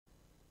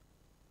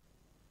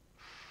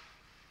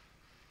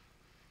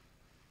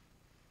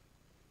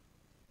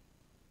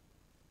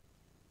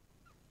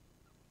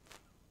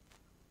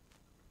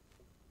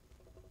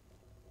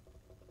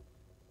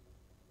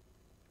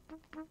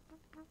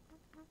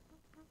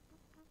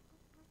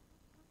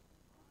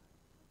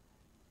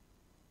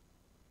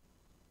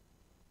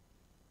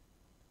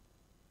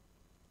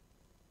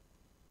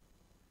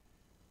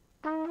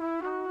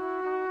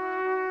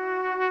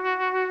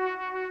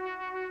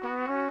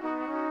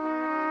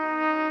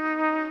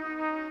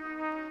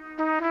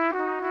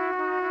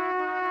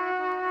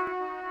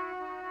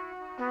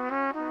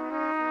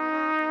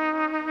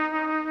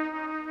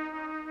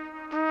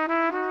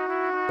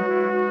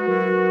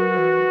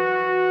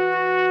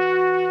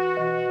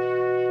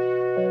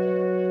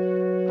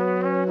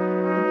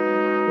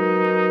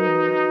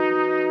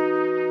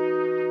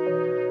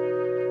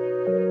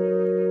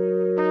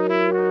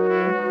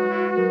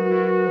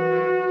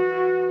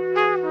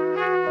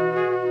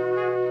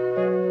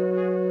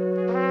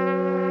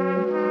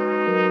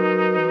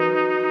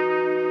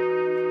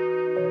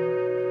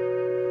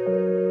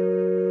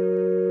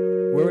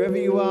Wherever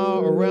you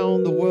are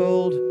around the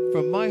world,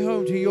 from my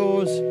home to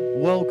yours,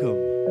 welcome.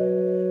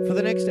 For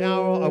the next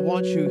hour, I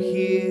want you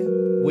here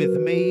with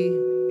me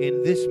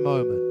in this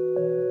moment.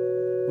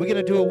 We're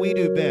gonna do what we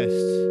do best.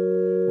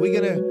 We're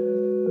gonna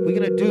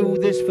do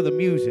this for the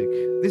music.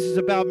 This is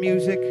about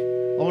music.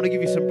 I want to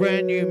give you some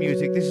brand new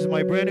music. This is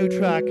my brand new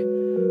track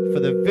for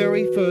the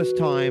very first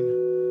time.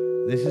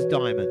 This is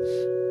Diamonds.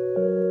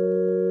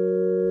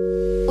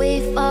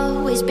 We've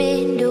always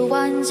been the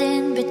ones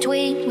in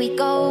between. We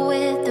go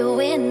with the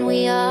wind.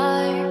 We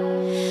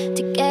are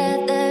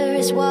together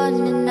as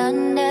one, and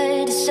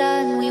under the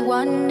sun we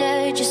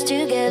wander just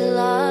to get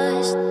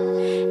lost.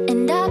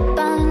 And up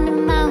on the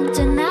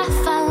mountain I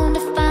found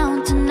a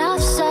fountain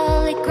of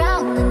solid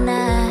ground, and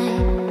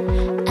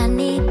I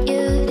need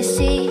you to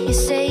see you're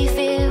safe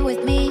here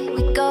with me.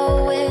 We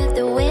go with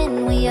the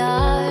wind. We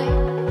are,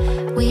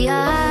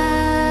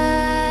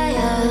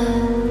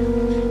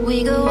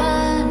 we go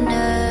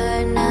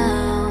under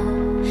now.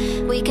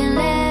 We can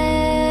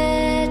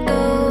let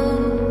go,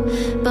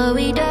 but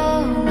we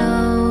don't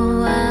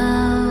know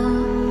how.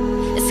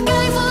 A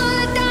sky full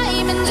of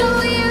diamonds,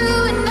 oh, you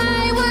and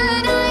I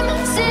were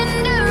diamonds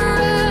in the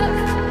rough.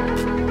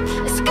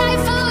 A sky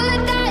full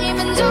of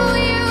diamonds, oh,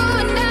 you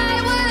and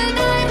I were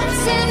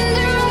diamonds in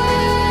the rough.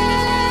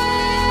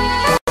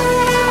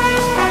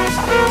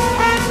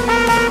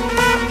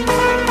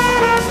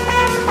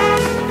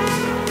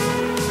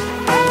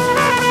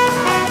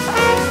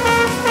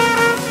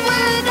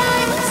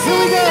 Here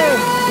we go.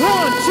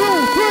 1,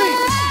 2, 3.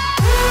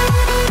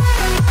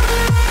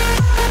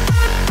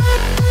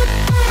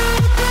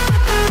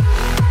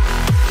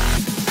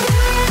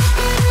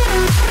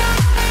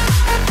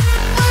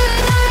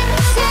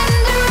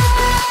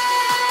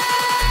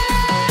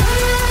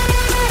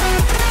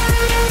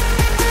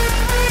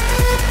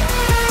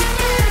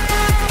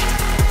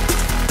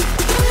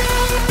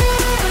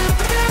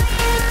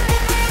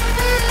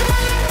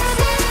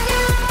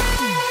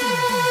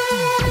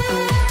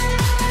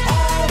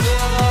 All the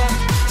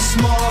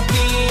small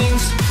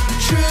things,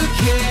 true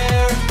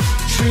care,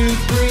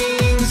 truth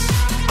brings.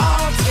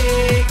 I'll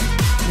take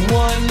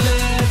one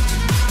lift,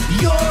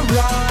 you're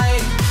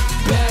right,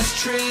 best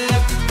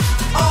trip.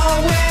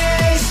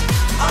 Always,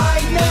 I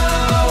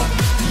know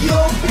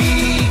you'll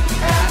be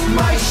at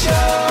my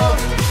show,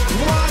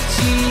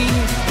 watching,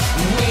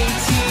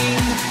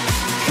 waiting,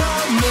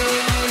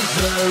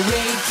 commiserating.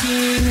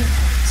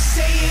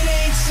 Say it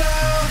ain't so,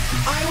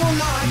 I will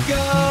not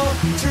go.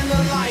 Turn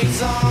the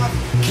lights off,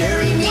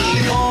 carry me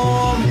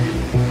home.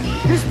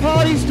 This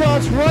party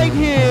starts right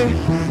here,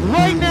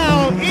 right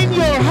now, in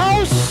your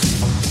house.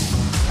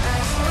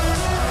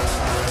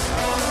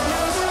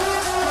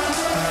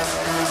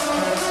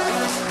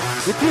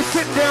 If you're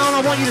sitting down,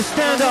 I want you to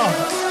stand up.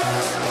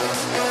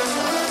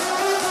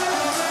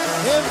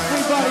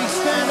 Everybody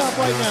stand up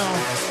right now.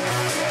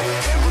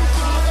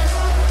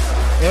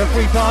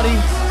 Everybody.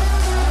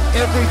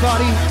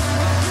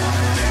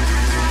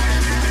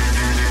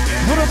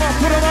 Put them up,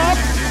 put them up.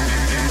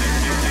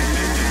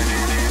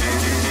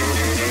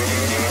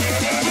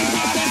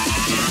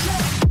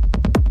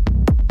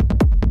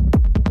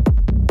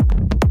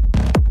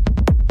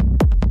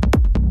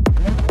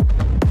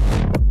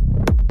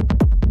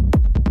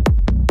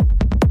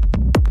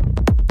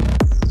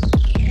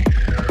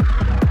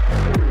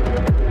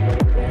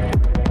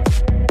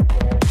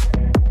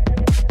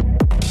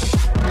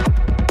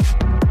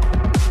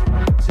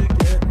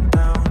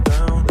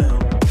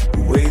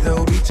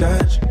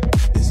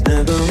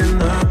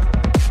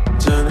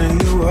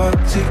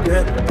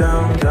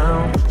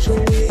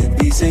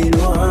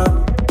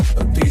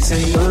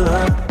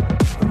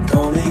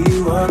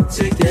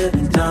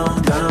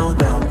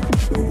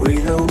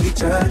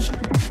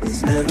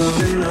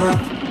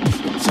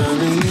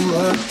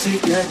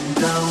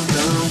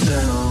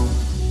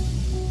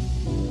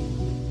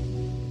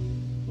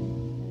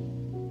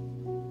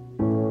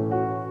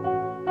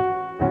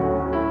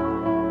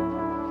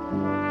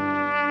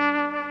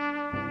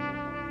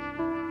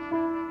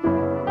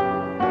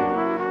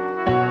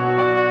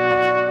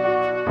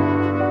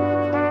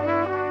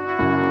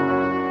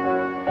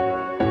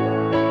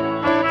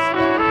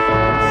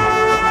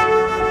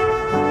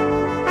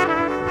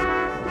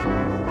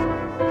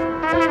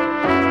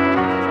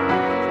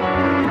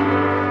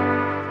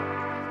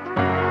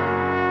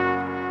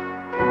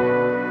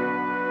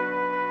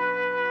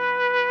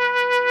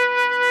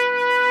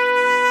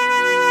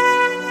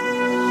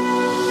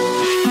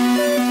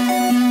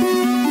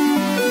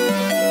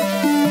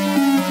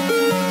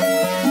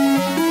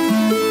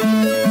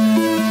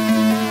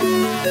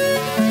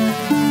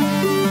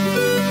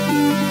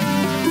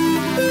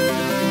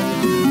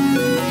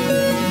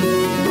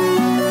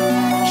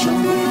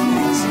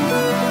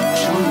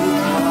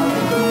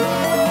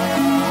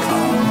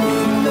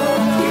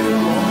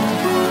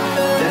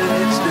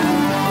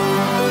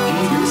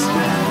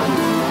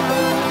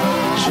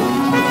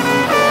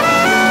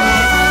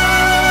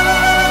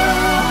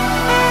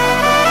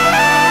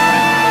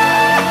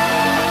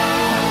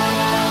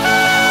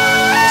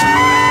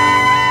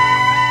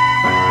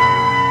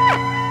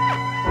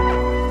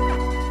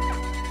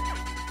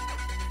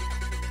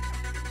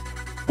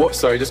 Or,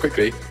 sorry, just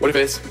quickly, what if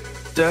it's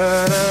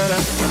da da da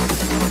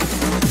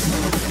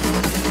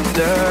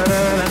da da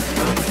da.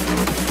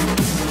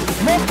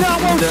 Lockdown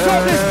won't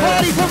stop this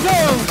party from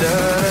going.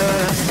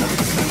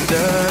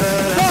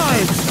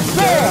 5,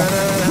 4,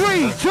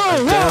 3, 2,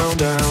 1. Down,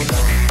 down.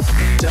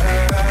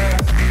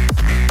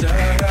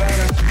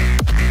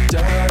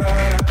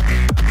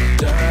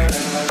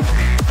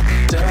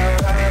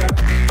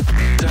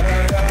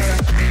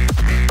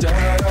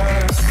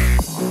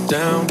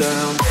 Down,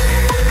 down.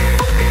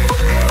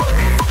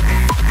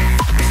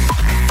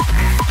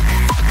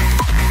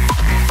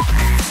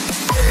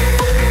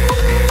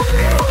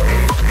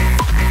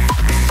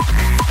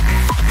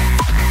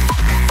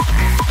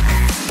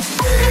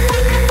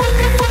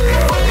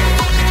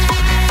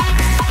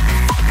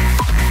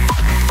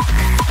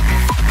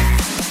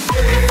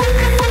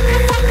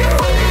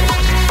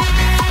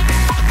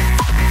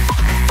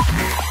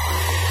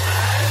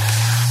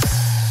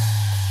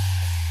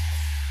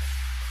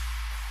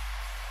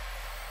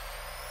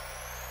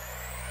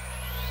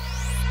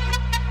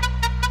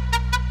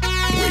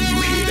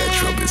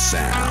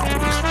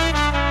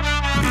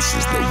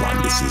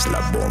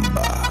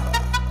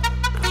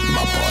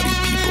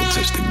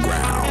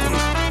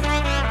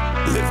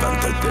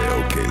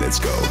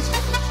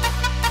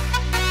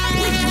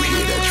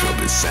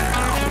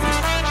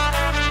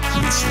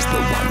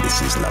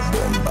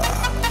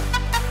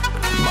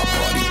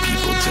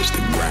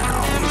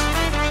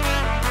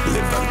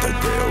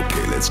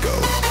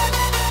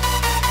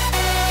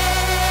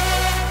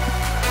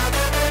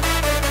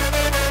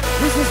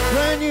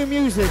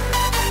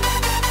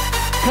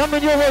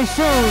 Coming your way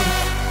soon.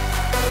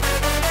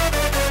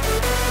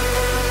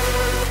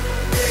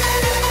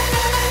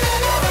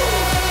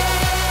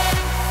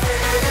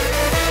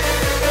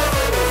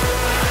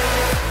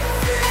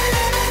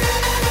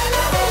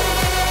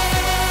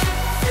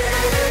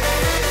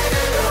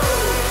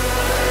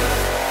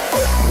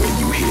 When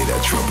you hear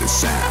that trumpet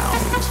sound,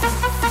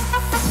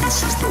 this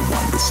is the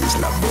one, this is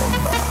La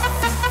Bomba.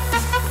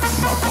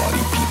 My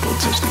party people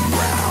touch the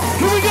ground.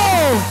 Here we go!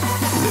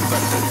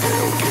 Levántate,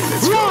 okay,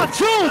 let's go. 1,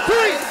 2,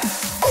 3!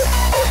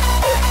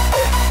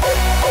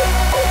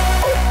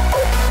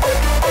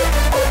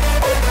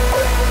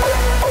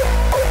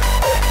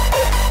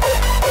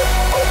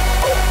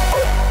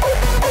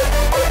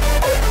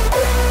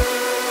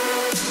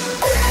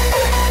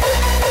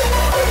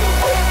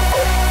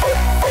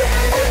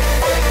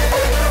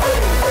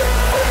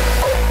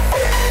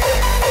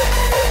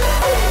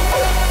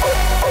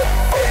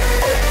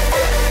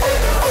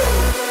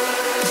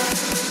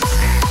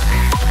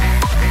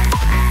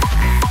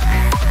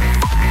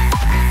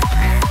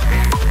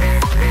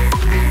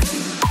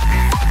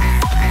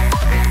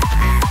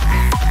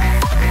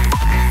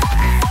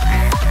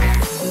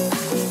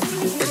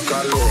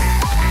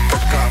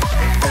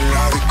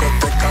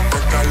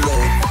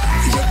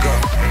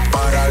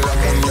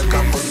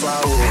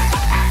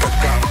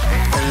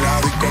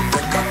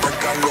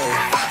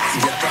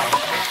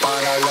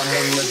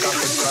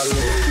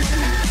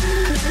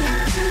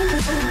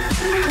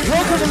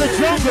 Welcome to the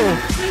jungle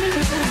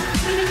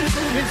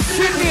in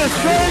Sydney,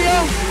 Australia.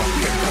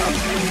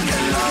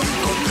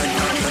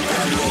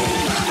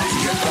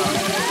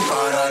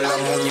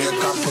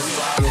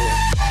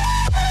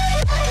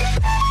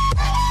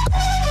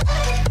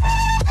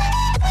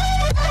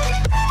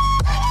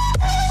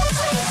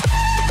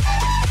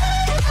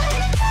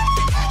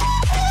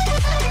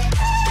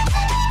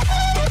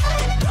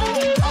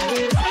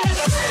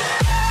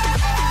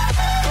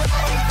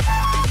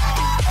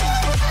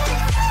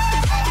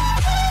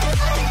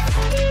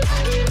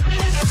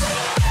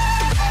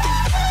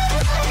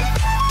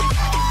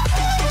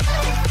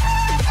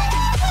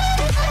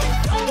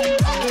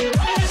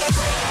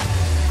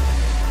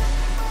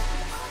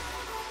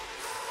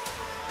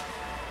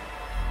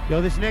 Yo,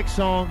 this next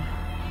song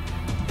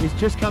has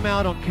just come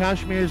out on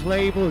Kashmir's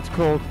label. It's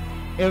called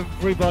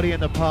Everybody in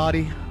the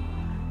Party,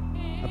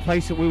 a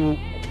place that we will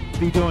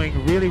be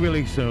doing really,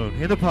 really soon,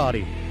 in the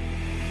party.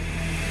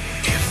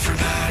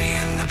 Everybody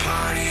in the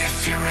party,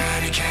 if you're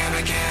ready, can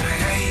I get a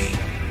hey,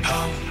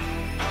 ho?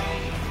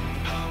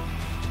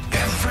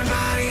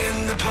 Everybody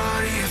in the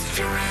party, if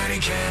you're ready,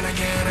 can I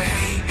get a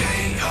hey,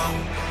 hey, ho?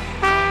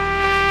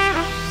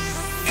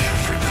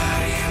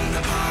 Everybody in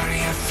the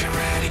party, if you're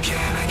ready,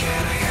 can I get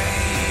a hey?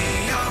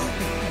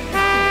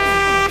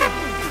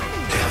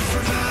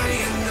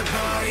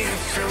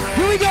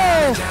 Here we go!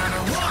 1,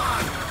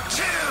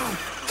 2,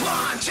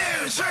 1,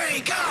 2,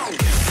 3, go!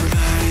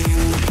 Everybody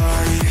in the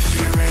party, if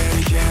you're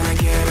ready, can I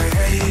get a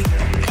hey,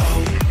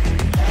 oh?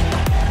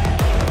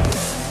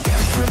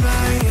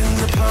 Everybody in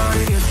the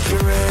party, if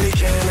you're ready,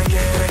 can I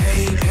get a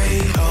hey,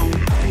 hey, oh?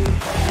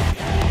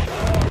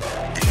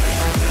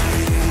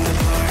 Everybody in the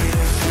party,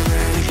 if you're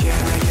ready,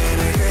 can I get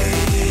a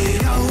hey,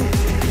 oh?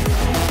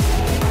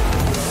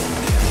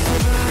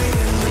 Everybody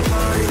in the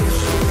party, if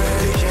you're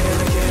ready, can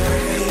I get a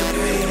hey,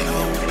 hey,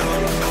 oh?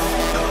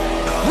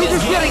 We're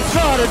just getting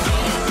started.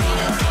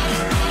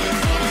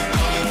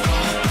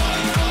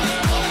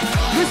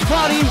 This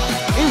party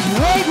is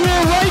right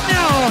here, right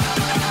now.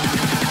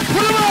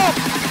 Put 'em up!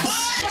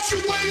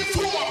 waiting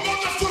for?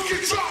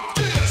 Motherfucking drop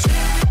this.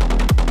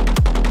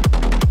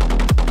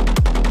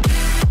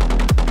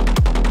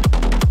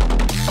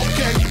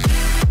 Okay.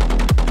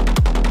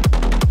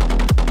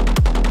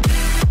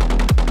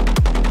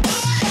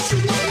 What you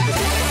waiting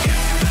for?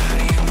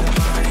 Everybody in the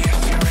party, if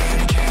you're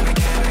ready, can I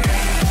get it?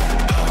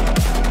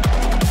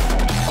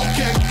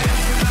 Okay.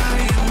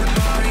 Everybody in the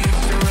party, if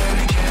you're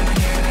ready, can I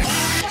get it?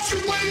 What you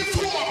waiting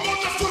for?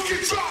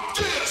 Motherfucking drop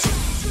this.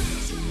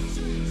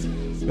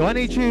 So I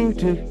need you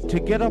to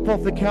get up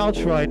off the couch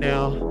right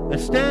now and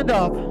stand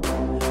up,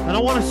 and I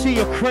want to see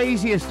your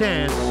craziest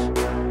dance.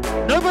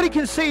 Nobody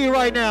can see you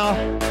right now,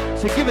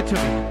 so give it to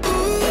me.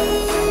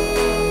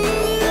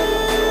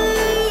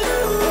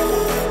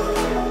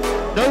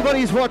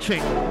 Nobody's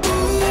watching.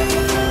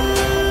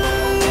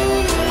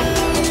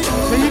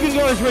 So you can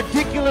go as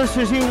ridiculous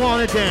as you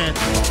want to dance.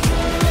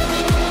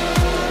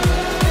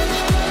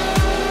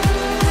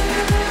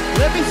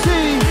 Let me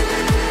see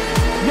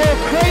your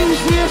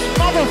craziest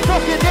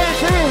motherfucking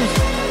dancers.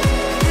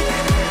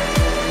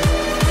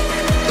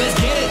 Let's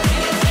get it.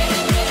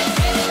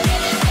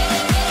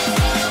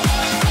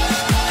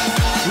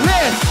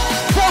 Let's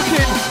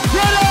fucking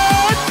get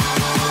it!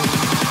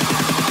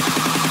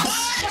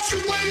 What you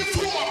waiting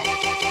for?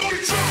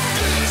 Motherfucking drop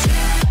this.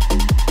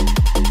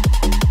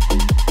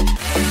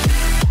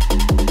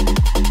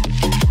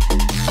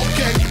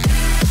 Okay.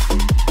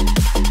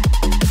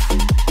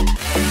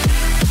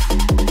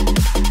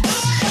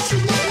 What you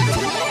waiting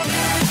for?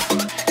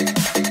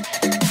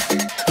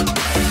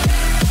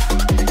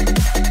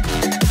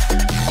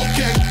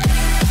 Okay.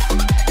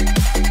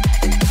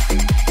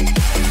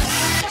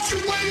 What you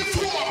waiting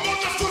for?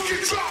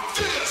 Motherfucking drop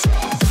this.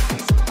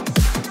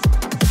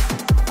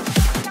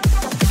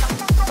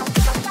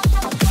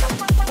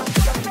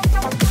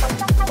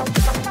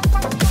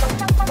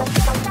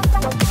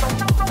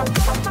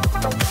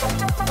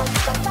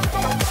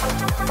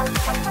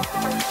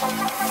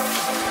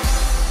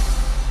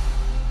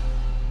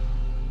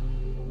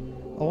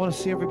 I want to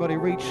see everybody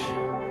reach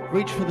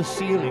for the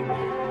ceiling.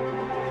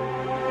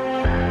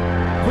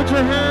 Put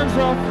your hands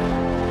up,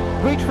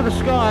 reach for the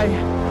sky,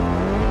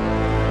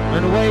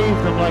 and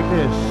wave them like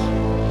this.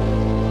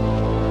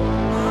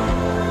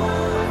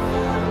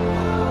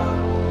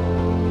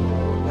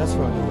 That's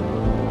right.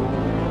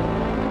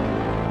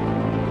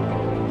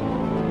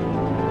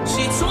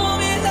 She told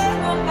me that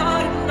I'm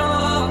not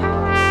enough.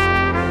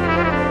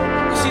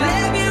 She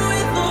left me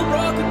with a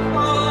broken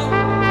heart.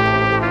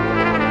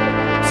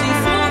 She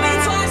fooled me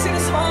twice and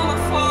it's all my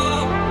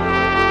fault.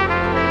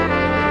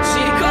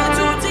 She got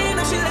too deep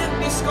and she left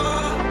me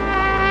scarred.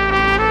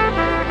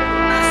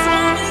 There's so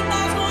many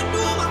thoughts going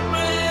through my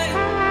brain,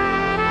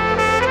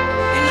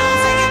 and I'm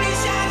taking these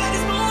shots like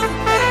it's more than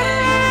pain.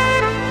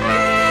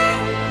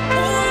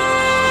 Ooh,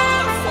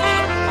 I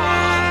fall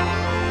apart.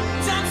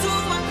 Time to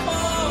my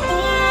core.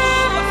 Ooh,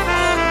 I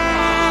fall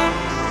apart.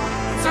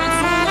 Time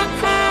to my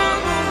core.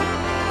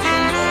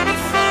 Didn't know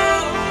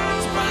before.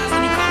 Surprised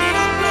when you call me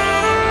out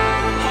loud.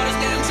 Hardest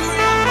damn jury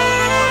I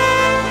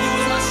hold. You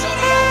was my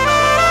shorty I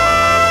know.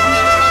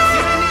 Never got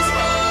feeling this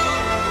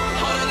hard.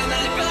 Harder than the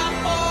liquor I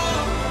pour.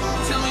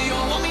 Tell me you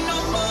don't want me no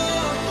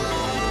more,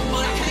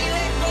 but I can't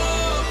let go.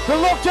 The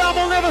lockdown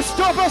will never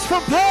stop us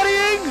from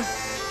partying.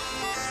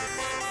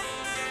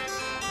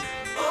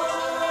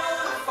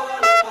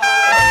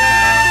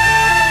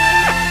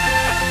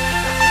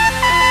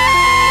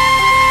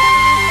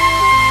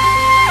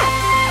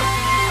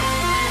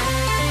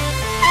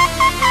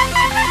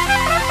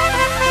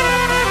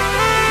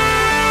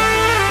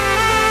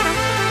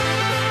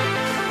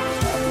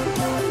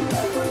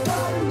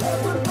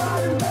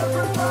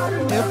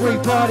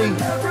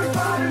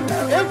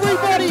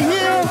 Everybody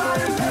here,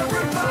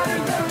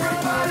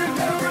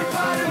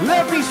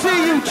 let me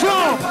see you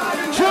jump,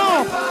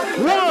 jump.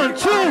 1,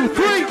 2,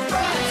 3.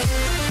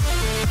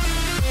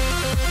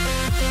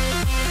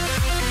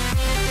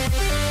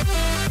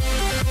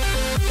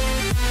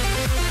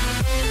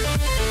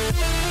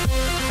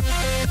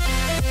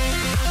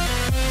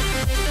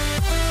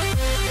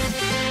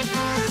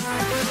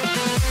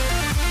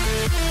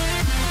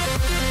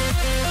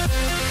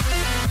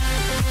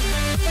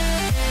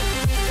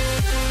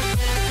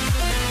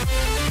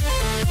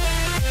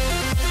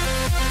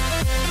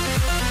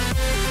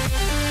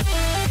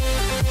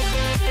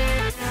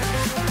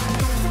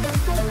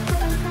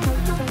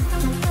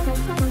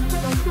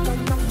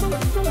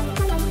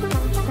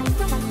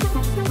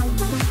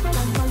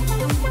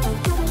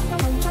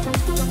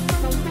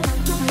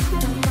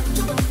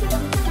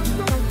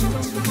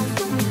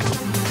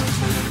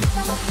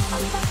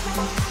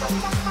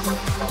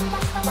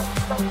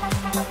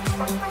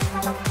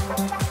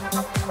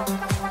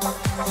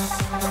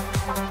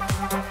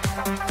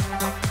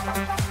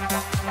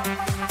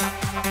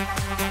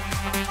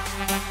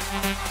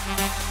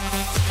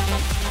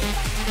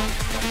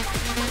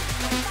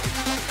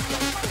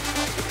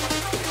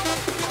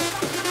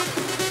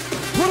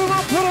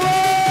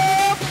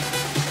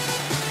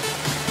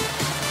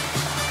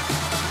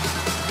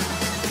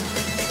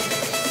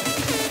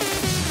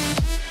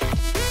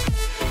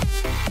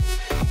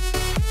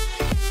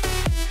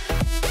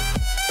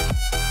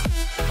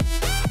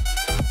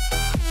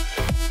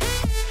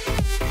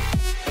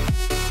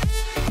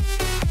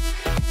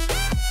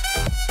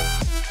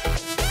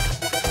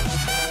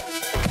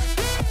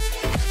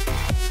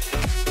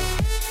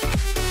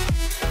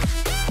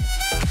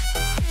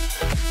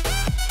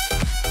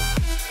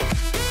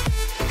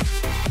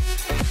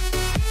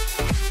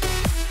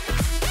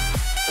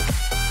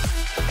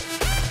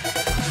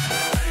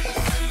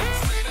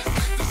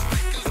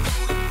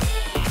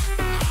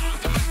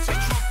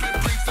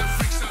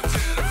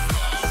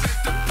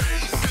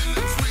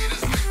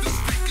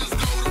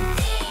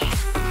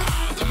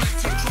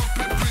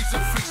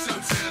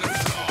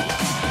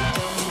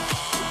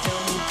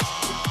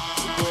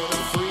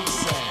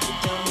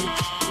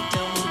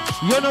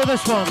 You know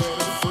this one.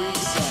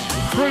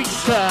 Freak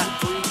chat.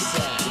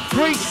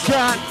 Freak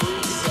chat.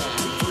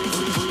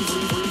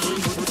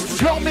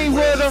 Tell me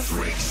where the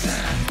freaks at.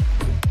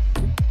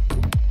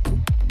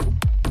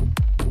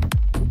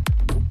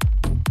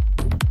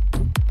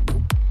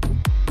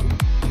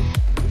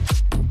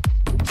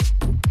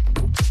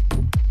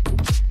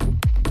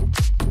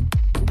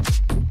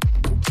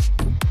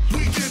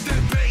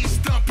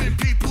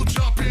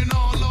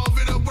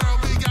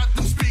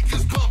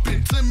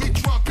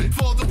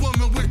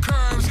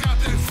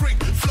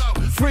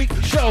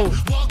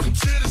 Welcome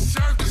to the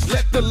circus.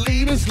 Let the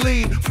leaders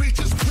lead.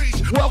 Preachers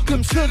preach.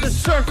 Welcome to the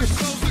circus.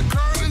 Close the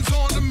curtains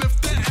on them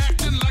if they're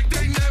acting like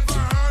they never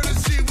heard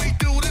us. See, we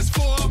do this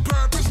for a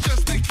purpose,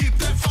 just to keep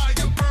that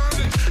fire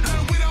burning.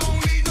 And we don't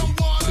need no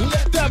water.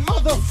 Let that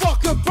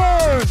motherfucker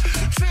burn.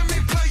 Timmy,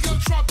 play your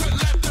trumpet.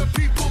 Let the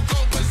people go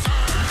berserk.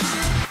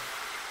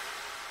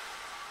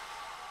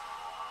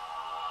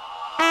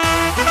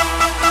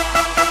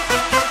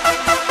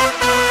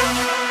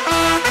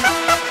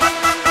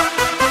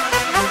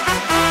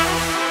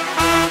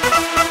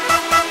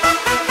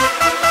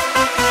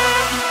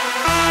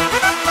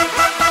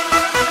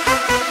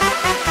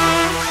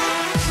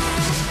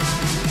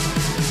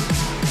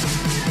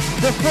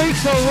 The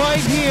freaks are right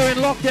here in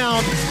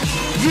lockdown.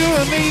 You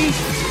and me,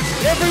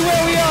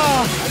 everywhere we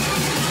are.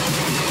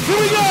 Here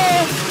we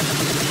go.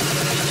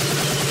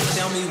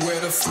 Tell me where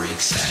the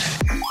freaks at.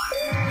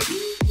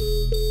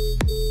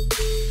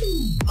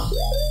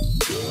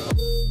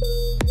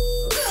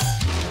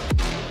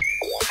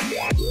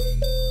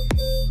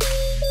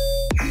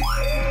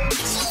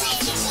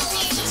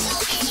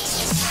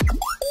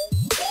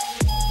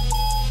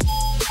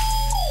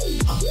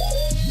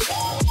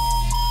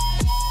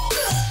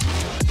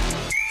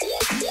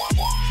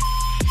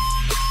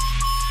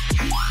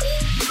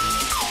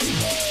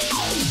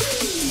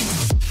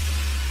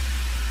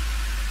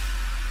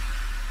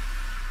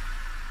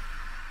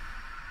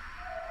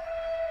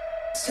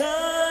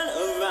 Turn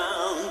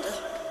around,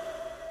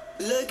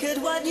 look at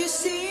what you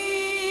see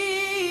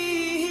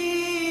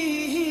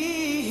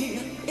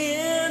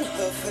in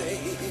her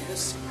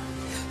face,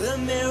 the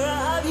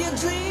mirror of your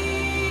dream.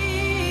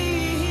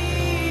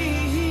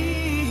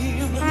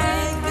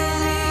 Make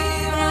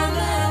believe I'm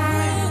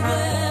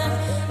everywhere,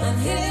 I'm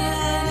here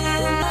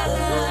and in my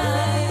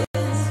life.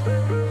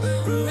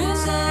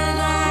 Written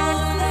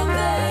on the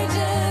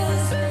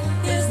pages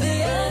is the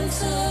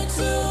answer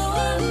to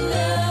a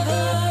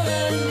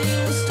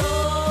never-ending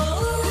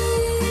story.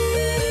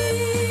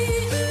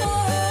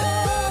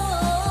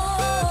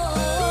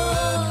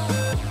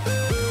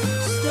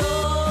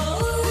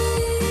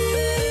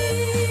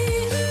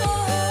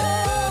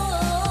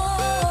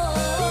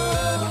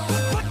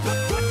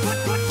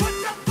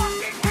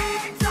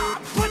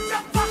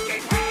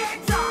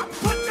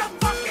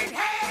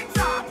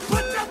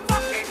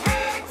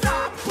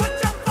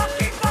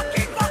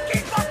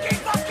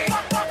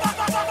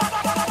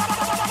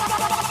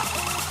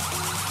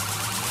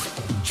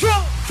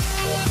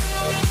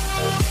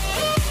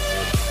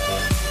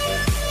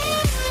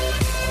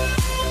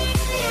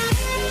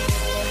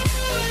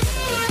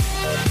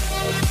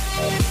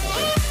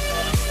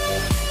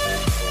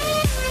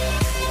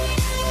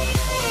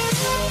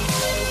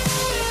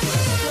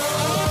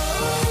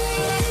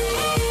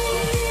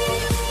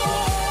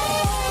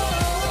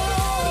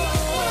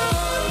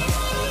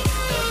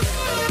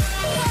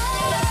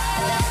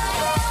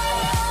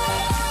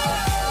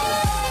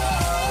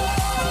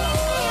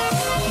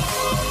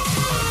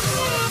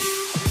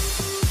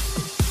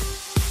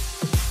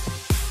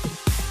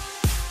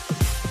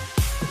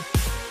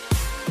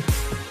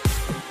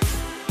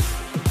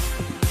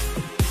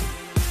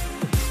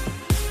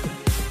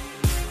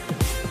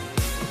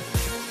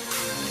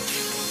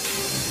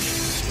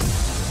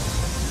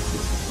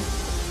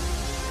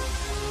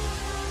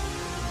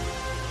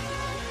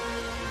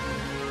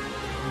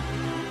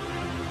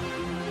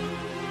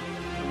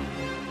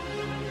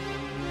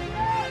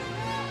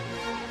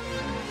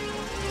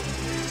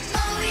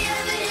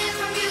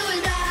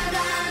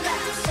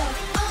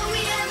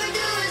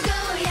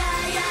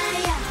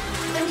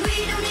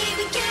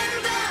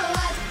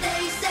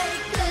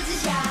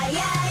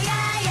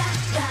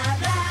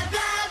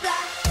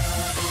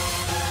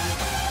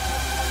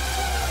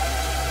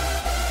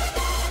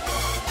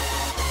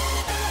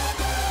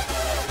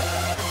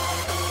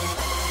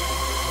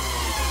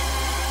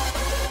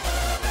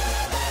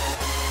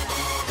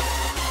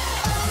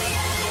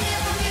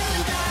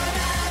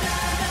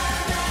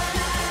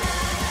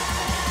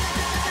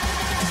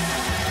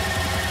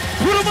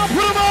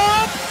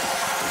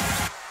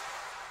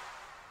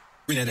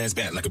 Bring that ass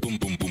back like a boom,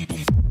 boom, boom,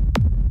 boom.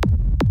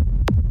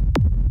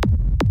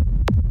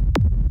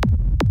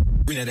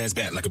 Bring that ass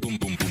back like a boom,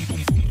 boom, boom,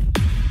 boom, boom.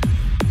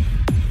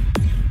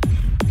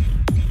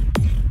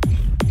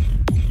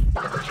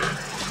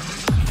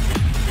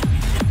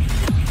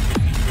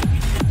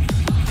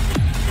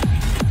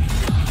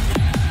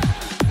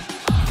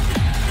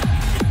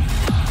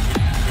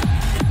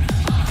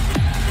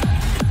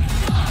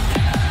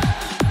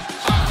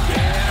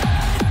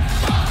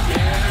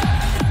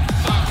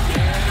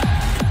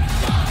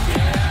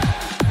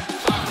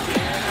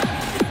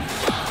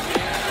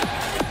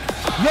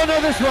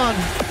 know this one.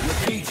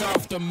 Repeat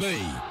after me.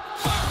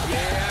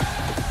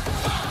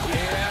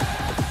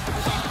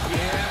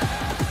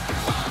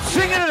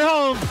 Sing it at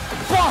home.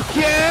 Fuck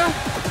yeah.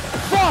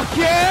 Fuck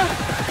yeah.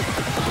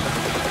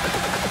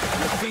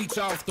 Repeat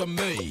after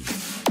me.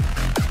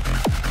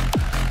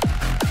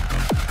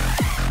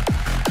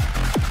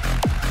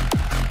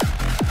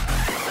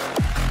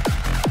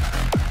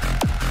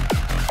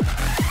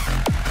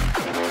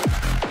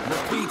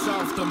 Repeat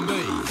after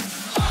me.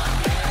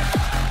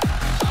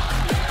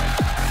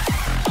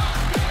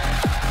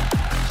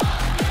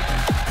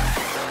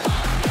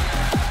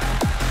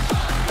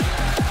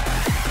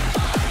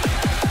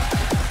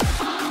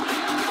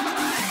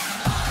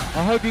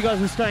 I hope you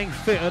guys are staying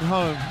fit at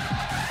home.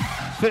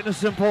 Fitness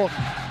is important.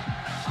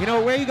 You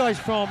know, where are you guys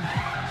from?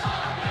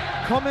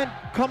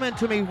 Comment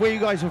to me where you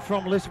guys are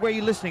from. Where are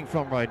you listening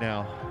from right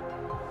now?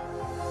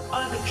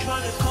 I've been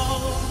trying to call.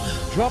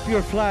 Drop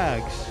your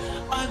flags.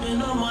 I've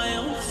been on my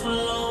own for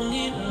long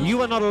enough.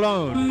 You are not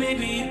alone.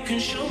 Maybe you can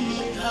show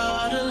me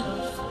how to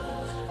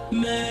love.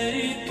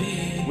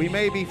 Maybe. We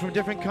may be from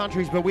different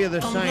countries, but we are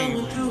the I'm same.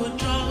 going through a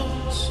drought.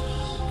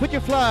 Put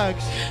your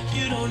flags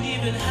You don't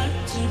even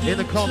have to in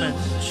the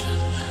comments. touch.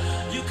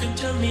 You can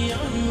tell me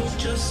I'm with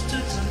just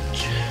a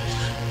touch,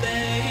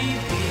 baby.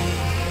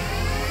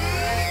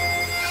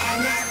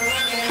 I'm not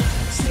working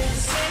since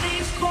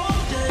city's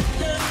cold and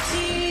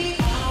dirty.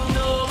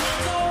 No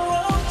one's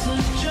around to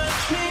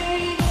judge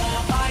me.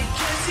 I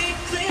can see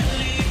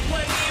clearly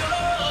when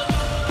you're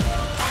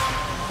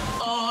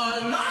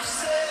on my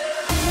side.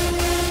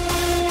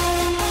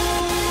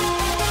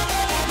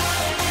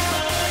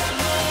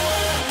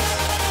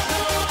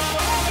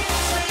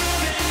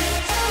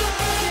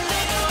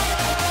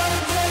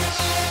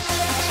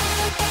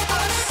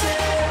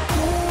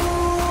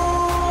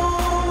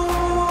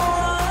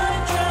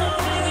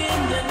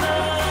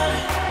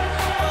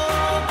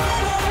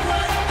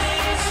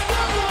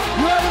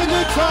 You having a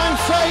good time?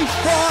 Say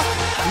fuck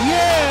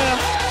yeah!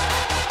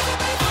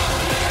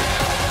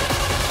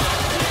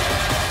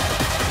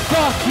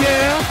 Fuck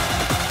yeah!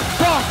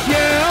 Fuck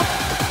yeah!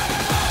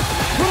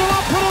 Put 'em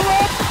up, put 'em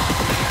up!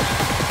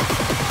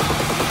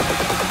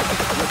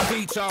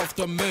 Repeat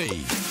after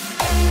me.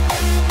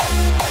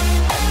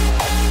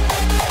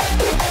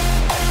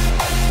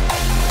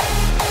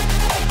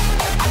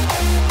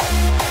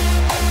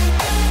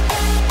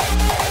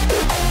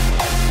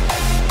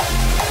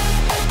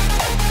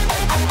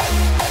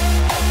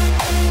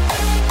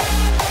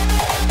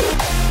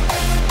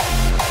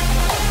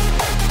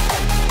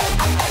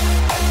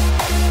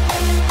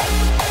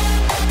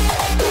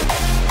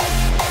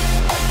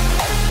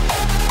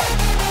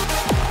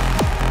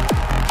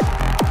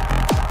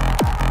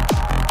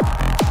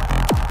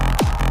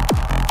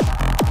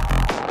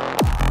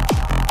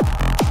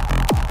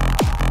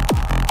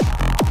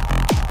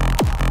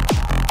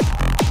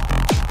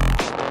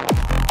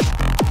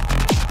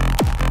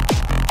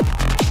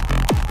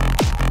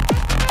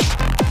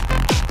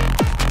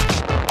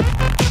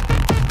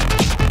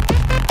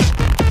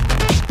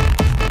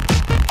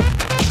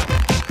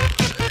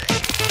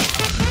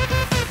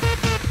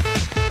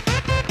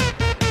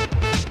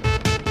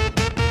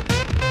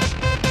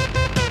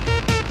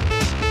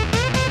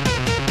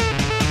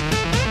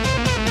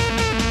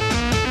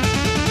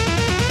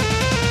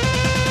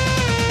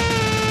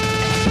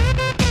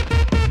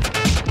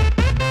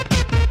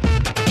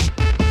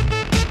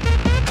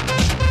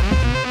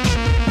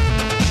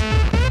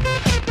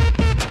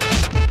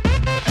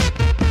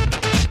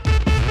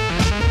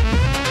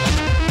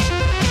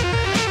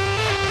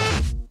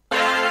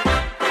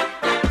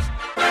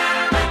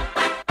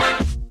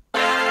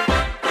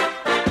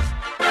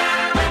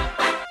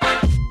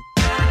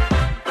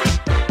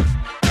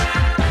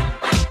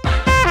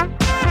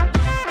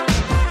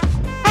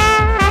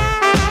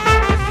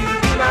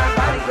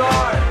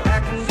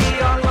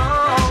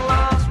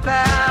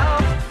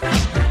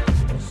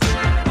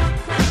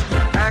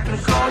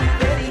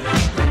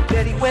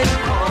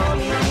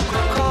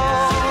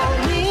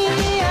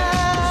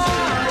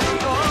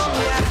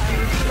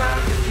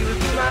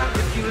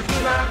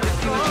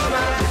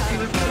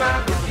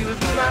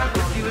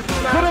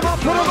 Put 'em up,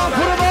 put 'em up,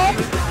 put 'em up!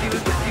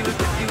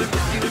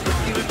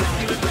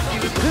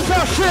 This is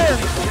our shit!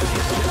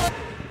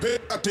 Pay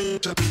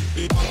attention.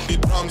 The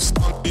drums, the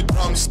drums, the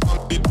drums,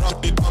 the drums,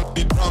 the drums,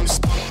 the drums,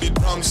 the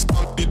drums,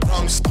 the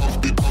drums, the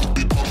drums,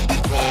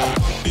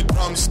 the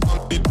drums,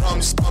 the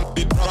drums,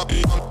 the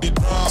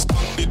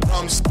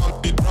drums,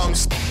 the drums, the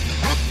drums.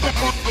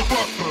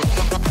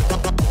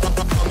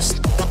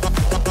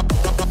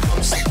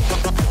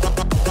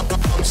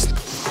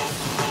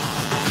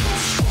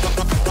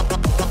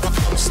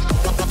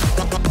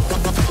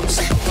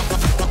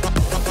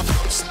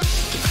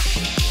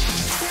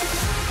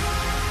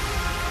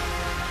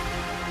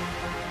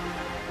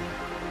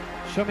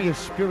 Show me your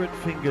spirit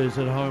fingers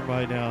at home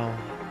right now.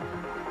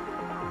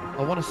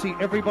 I want to see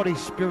everybody's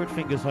spirit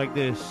fingers like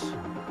this.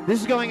 This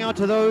is going out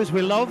to those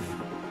we love.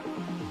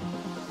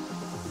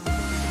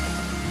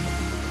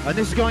 And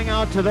this is going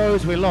out to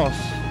those we lost.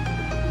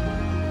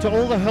 To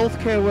all the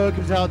healthcare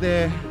workers out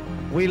there,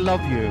 we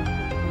love you.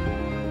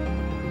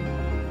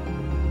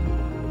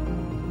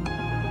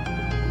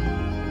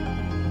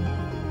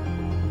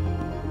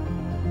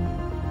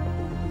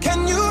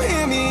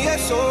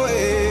 SOS.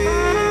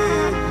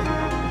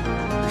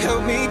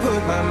 Help me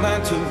put my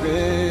mind to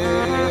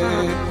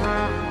rest.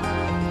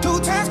 2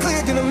 times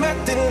cleared in a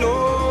meth and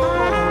low.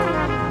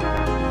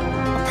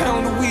 A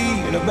pound of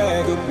weed and a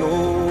bag of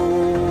blow.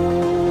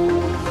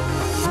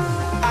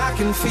 I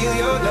can feel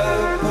your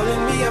love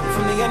pulling me up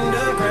from the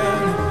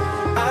underground.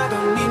 I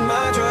don't need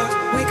my drugs.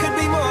 We could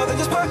be more than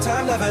just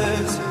part-time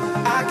lovers.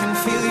 I can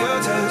feel your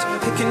touch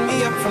picking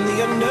me up from the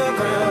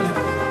underground.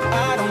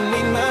 I don't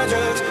need my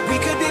drugs. We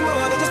could be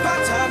more than just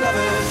part-time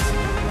lovers.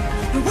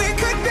 We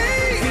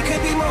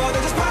could be more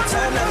than just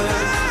part-time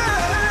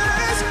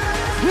lovers.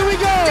 Here we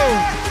go.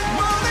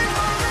 More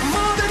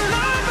than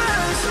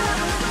lovers.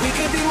 We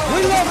could be more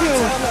We than love just you.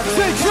 part-time lovers.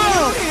 Say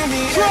drum, Hear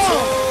me, drum.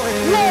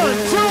 SOS.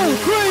 1,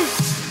 2, 3.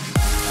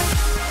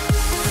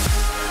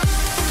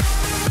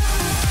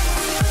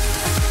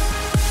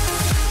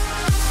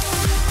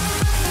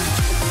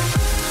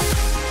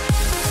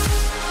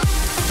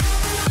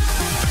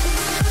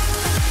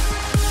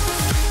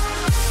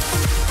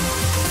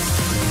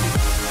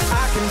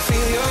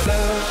 Feel your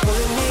love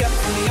pulling me up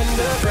from the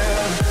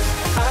underground.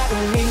 I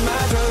don't need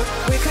my drugs.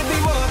 We could be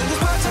more than just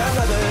part-time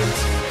lovers.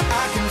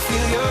 I can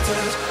feel your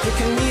touch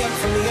picking me up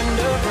from the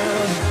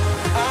underground.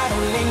 I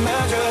don't need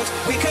my drugs.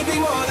 We could be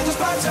more than just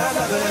part-time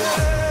lovers.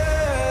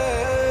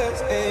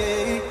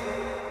 Hey.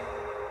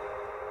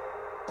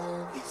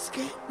 Always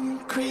getting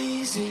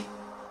crazy,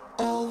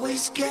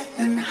 always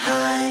getting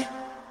high,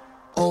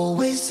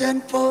 always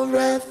and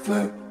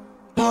forever,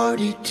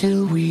 party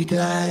till we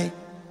die.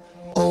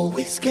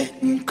 Always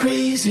getting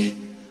crazy,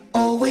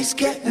 always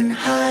getting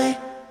high,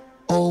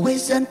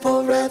 always and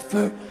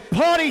forever.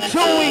 Party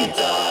till we.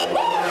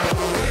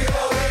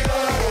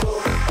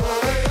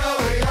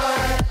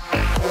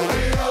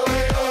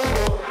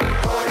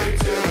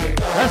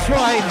 That's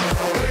right.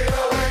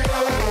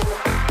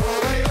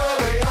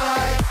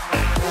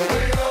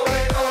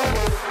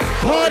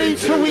 Party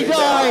till we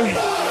die.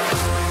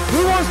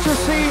 Who wants to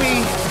see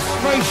me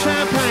spray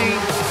champagne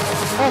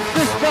off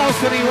this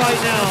balcony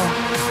right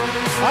now?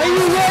 Are you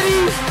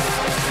ready?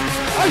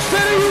 I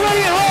said, are you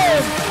ready at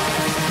home?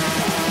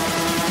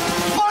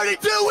 Party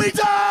till we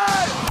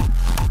die!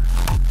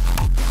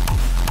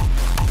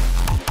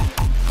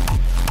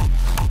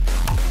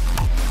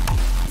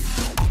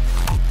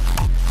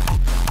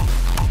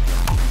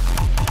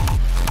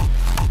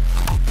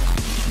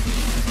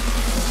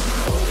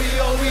 Oh, we,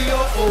 oh, we,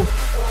 oh, oh.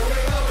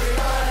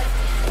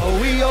 Oh,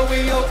 we, oh, we,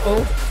 oh,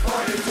 oh.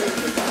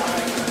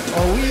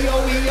 Oh, we,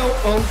 oh, we,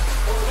 oh, oh.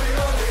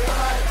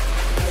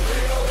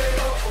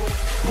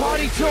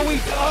 Party till we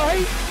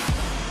die.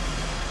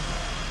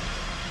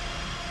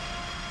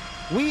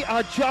 We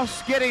are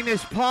just getting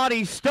this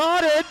party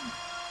started.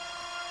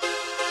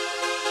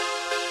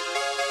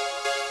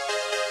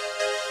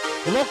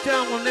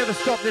 Lockdown will never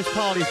stop this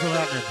party from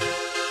happening.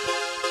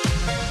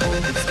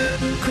 Always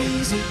getting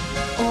crazy,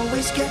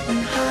 always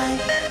getting high,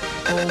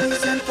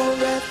 always and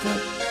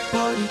forever,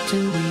 party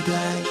till we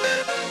die.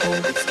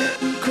 Always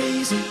getting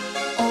crazy,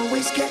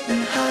 always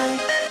getting high,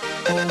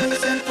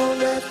 always and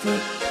forever.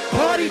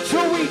 Party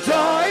till we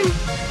die.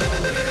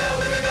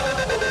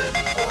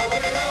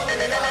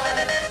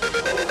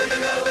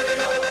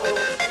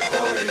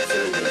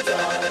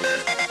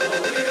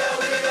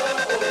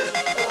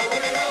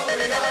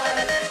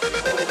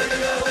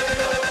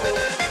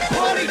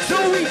 Party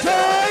till we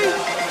die.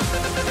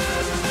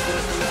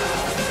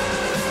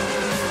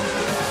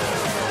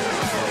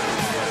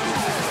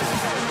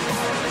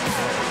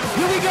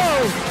 Here we go.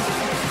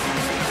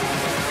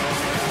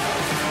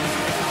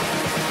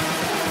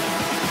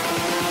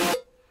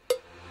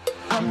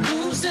 I'm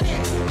losing it.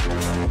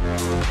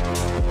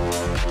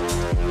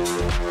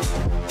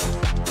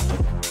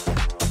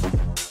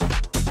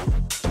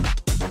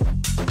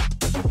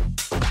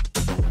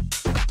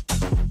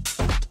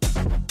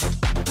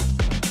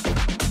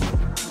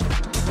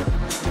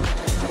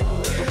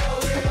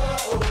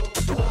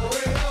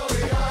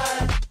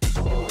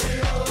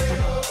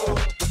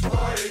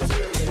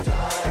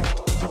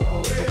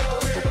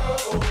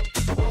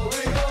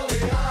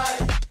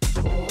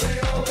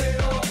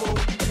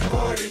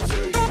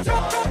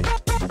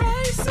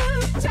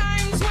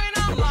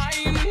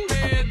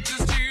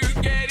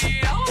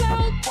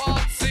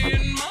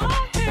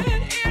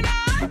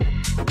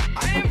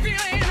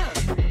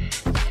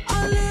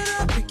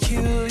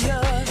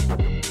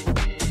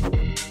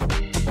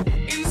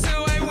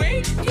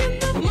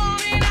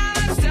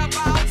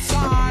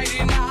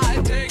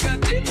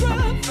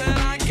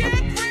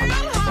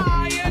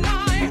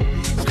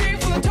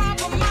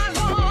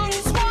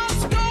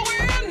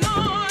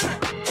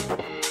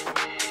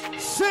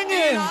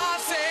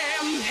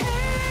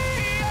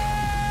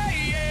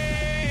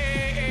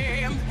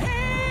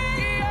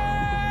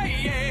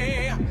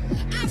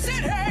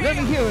 Let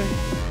me hear it.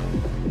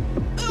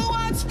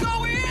 What's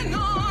going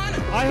on?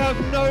 I have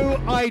no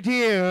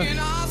idea. And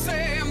I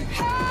say,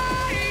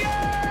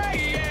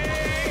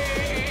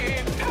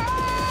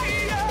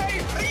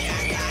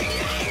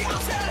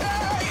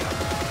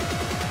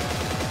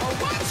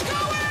 what's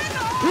going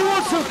on? Who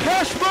wants some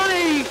cash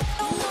money?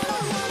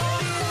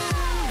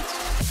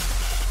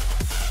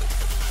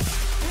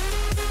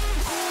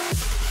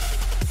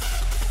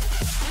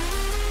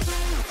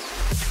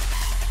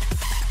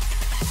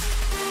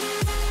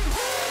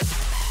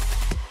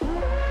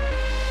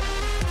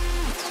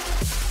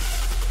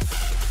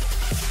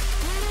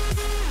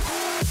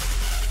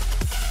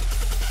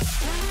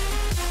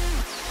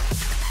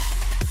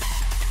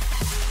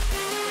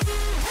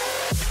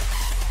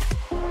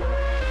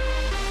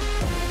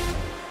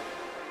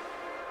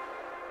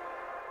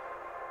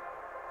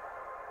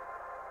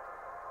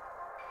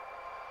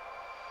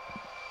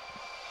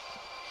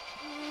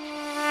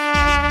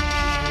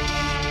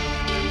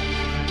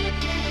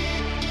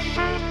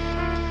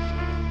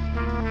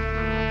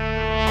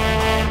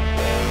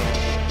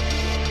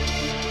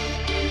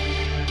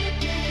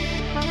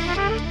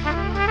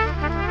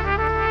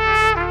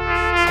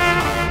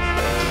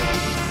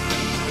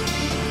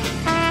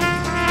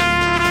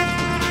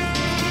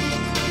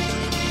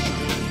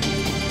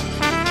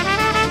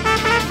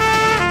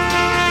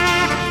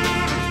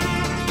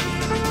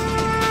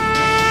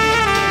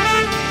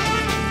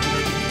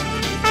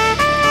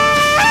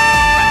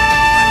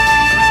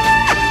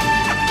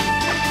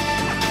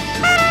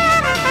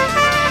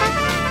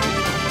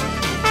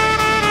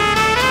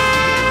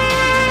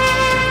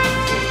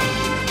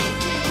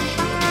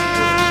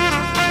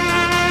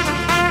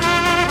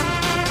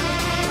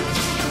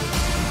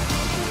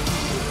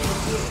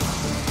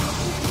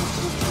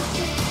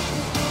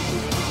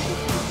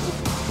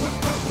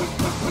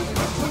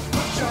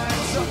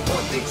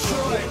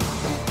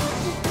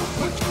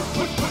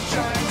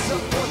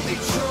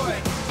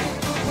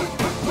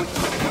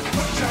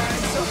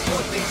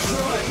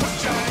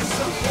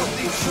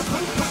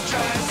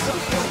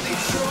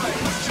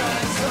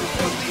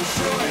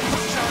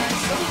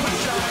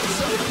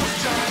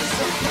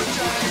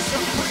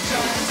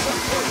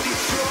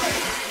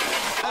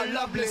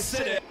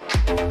 city.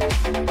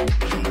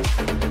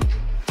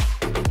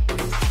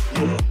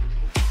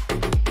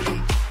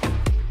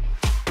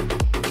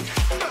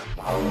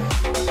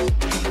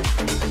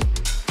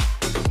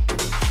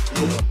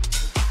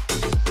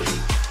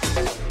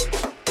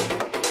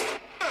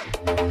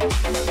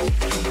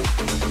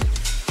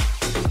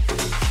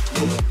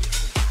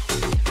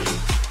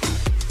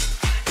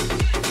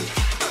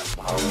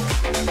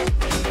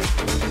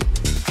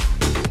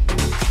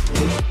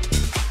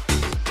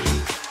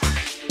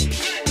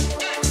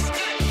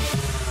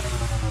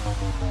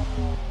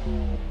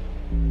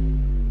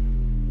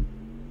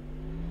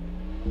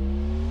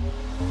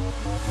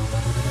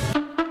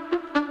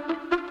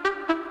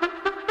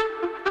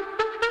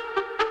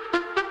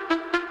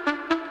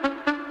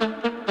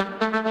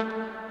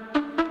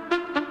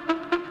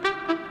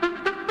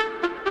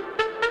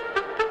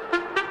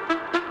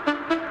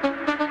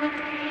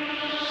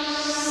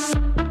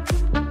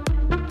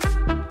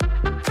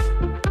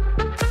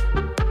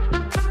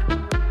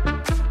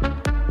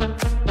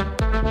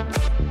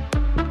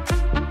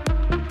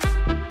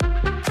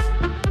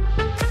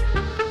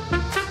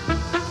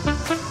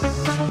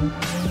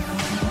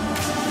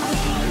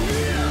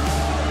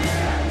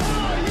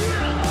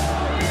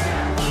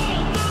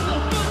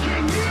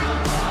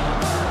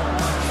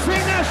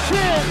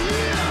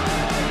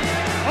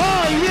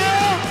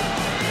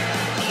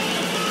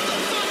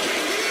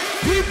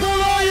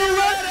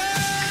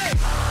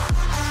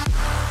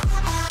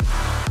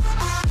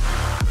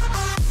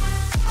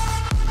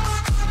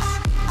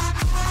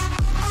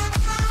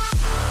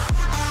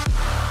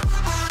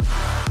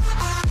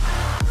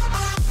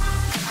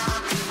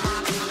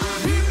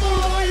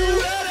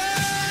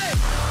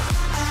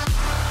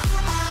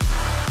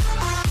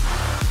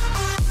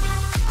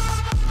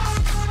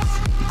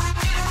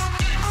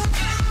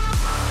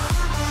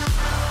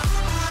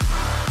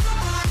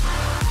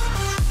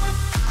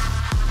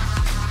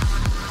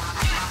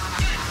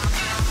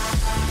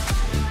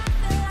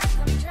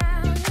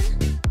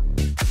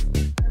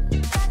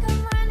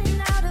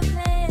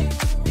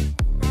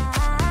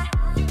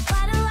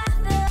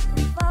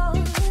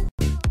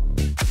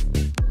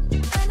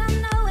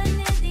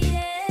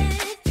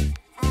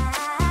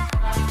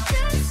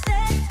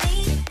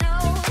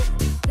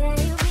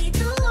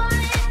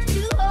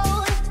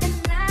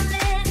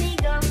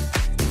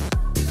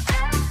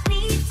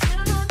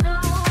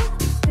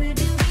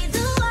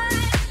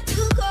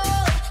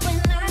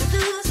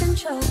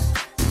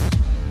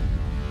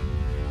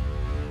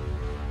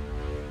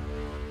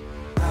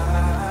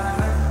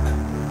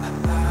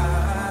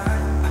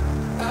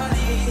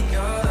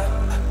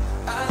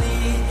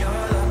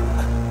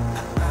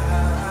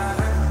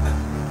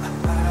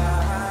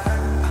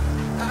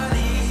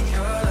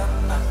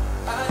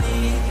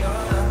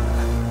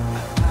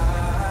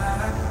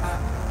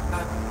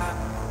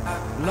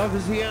 Love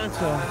is the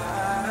answer.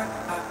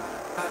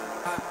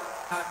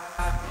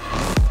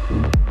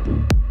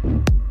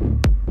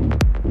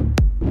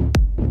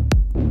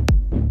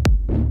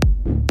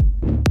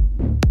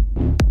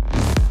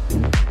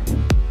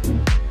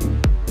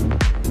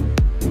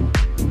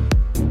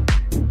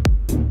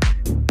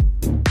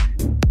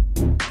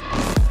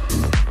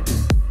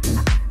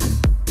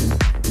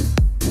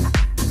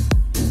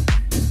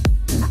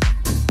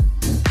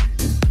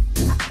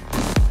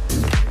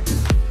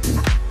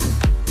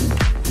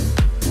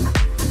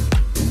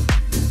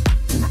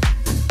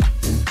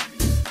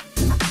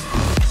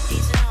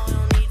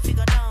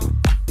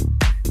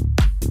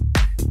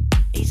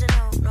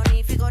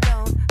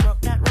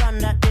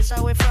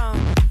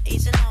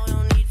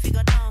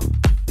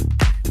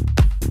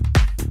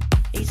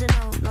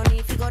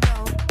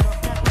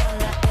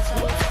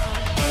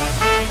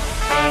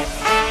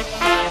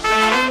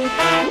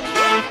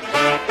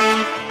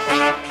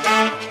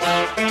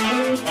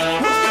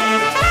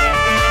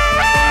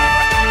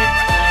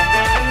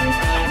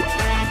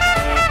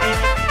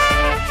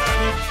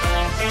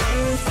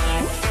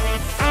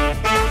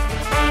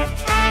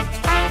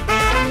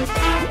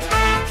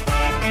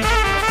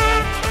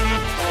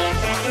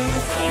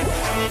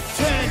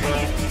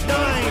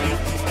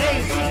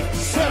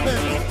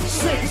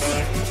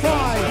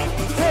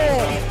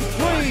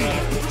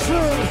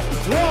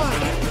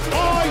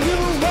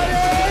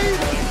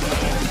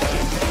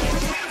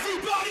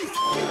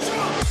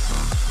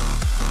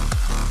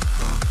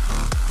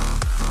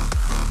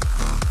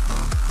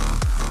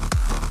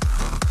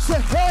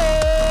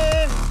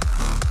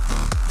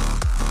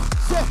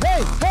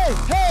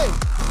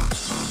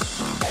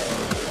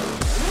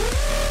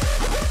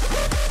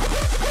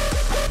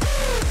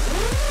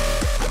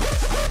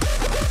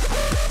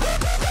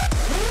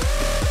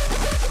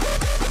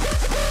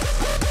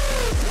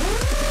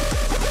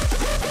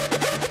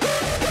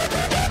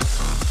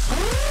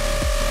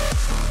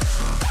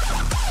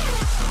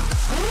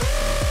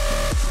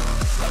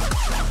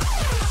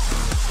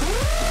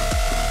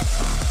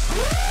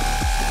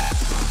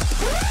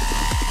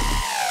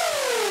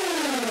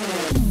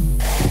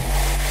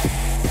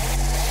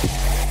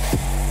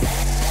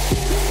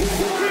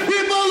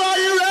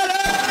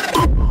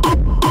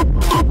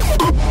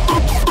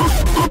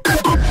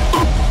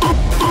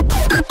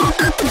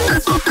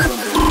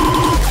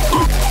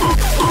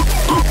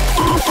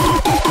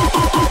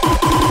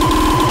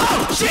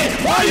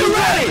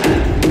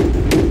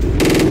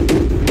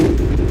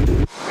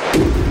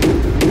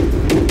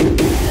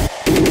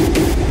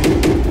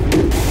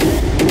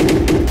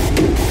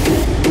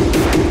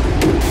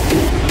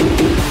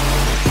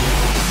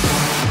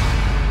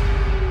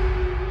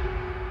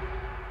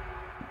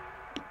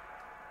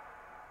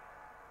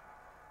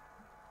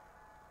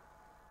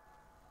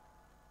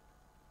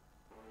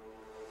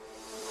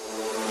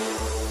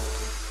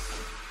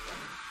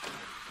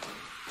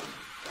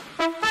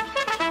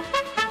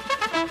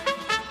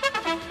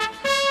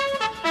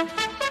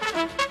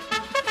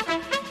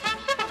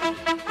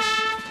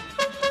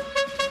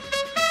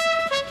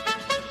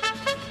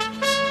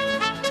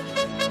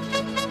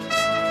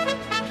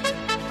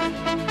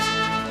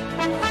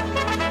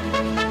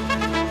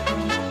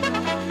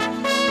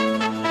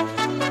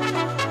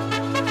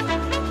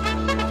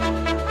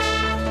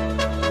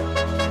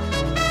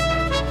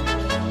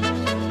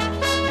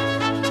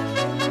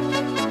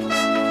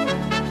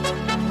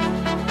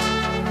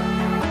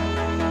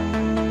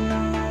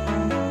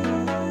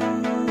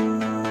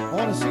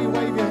 you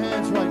wave your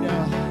hands right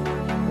now.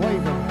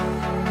 Wave them.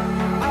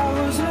 I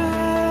was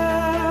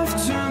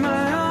left to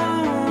my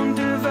own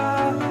devices.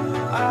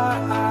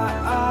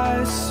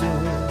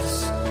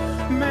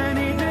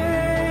 Many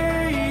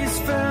days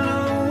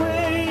fell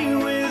away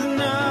with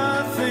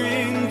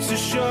nothing to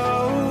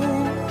show,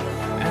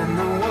 and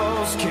the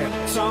walls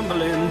kept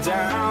tumbling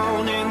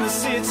down in the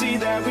city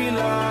that we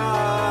love.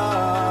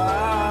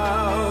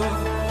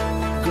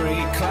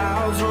 Great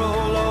clouds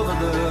roll over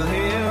the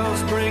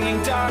hills,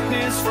 bringing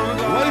darkness from above.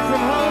 Way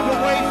from home, but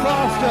way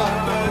faster.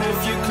 But if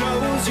you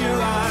close your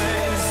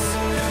eyes,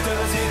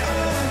 does it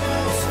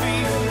almost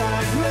feel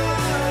like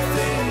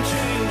nothing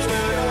changed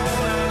at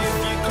all? And if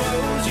you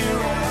close your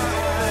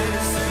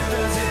eyes,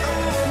 does it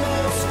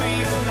almost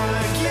feel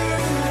like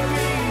you've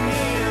been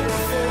here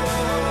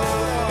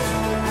before?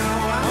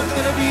 I'm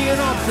gonna be an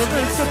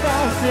optimist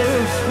about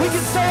this. We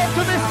can stay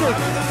optimistic.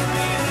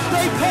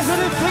 Stay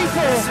positive,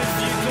 people. If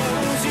you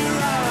close your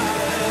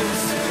eyes,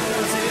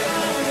 does it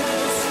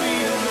almost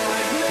feel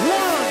like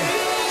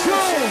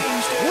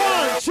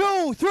One,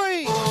 two,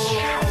 three.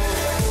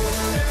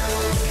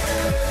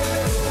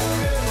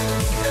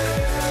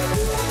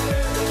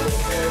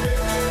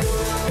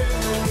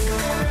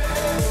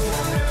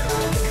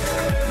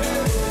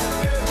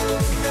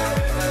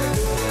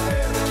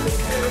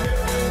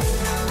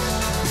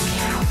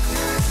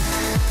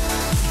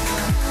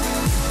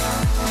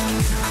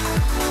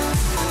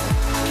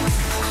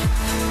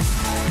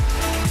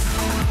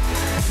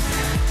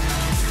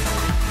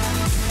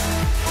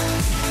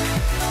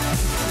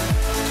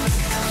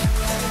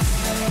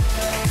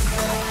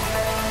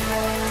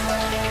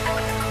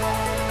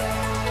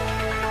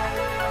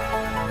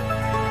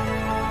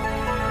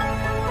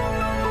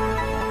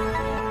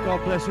 God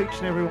bless each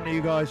and every one of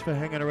you guys for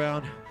hanging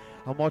around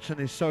and watching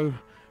this so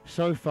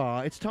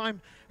far. It's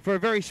time for a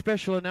very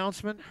special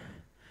announcement.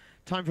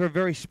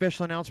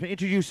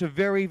 Introduce a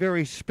very,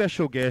 very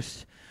special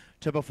guest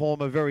to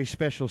perform a very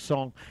special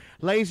song.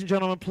 Ladies and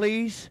gentlemen,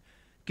 please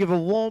give a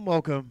warm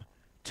welcome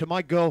to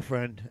my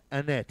girlfriend,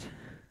 Annette.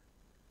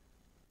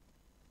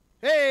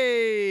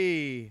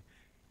 Hey!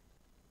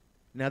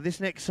 Now this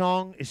next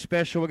song is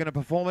special. We're going to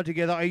perform it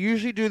together. I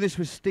usually do this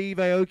with Steve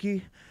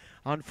Aoki.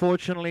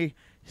 Unfortunately,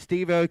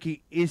 Steve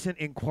Aoki isn't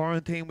in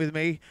quarantine with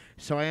me,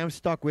 so I am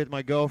stuck with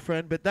my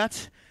girlfriend. But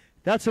that's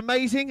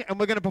amazing, and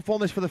we're going to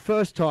perform this for the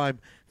first time.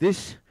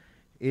 This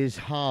is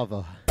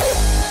Hava.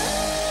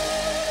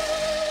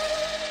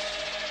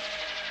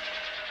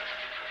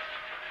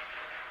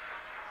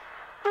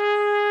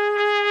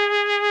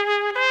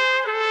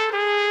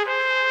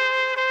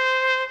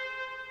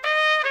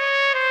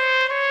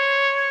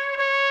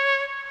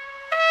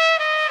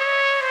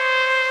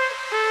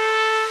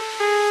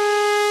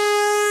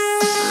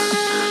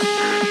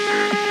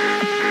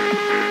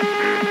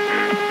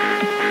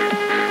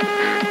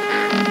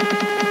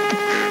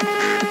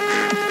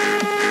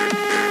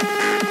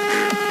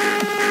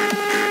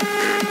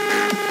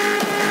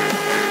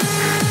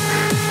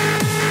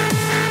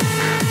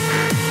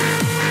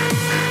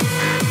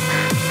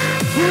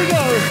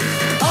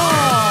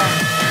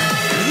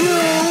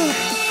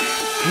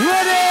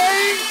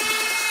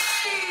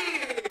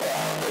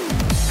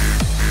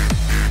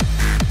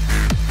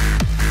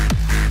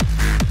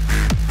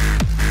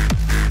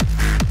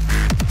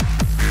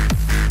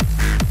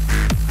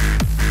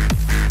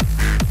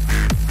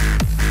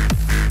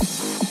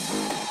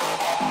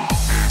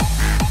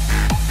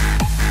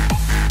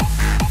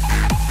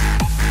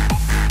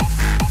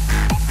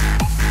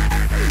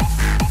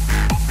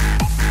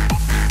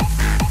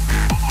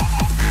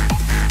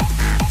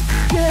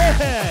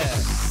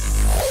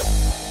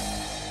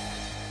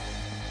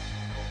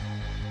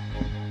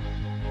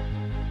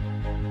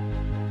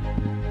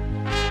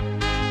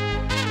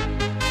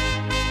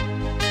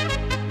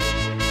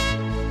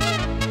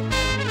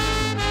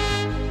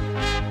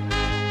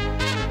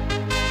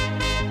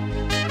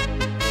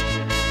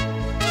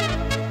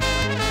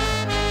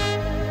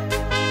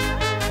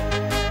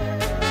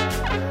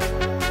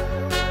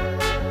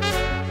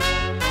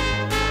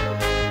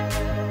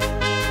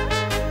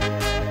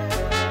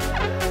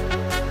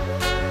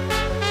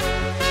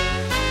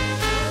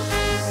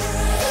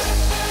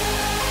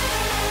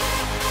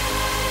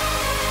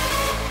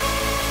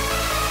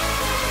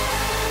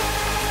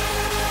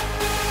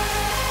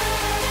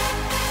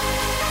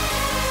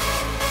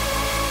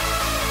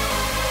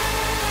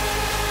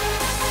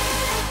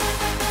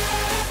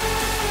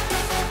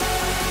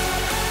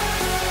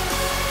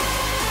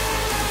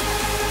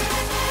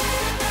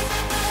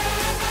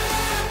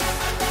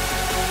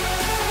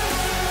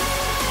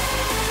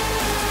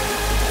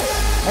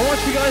 I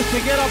want you guys to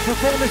get up,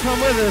 perform this one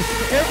with us.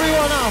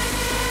 Everyone up.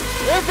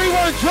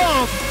 Everyone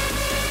jump.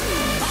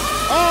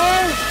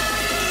 Are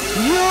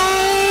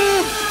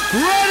you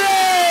ready?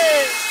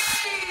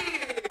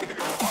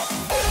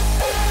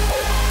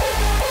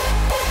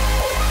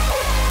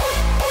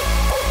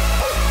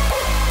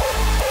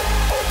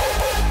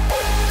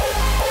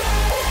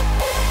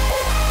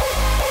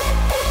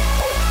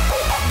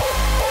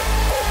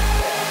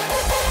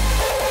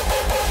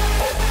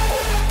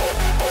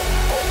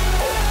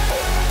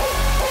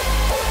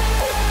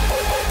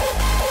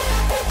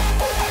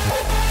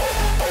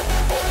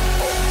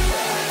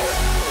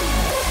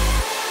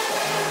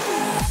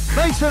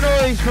 some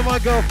noise for my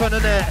girlfriend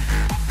Annette.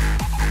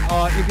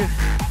 Alright,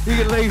 you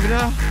can leave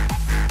now.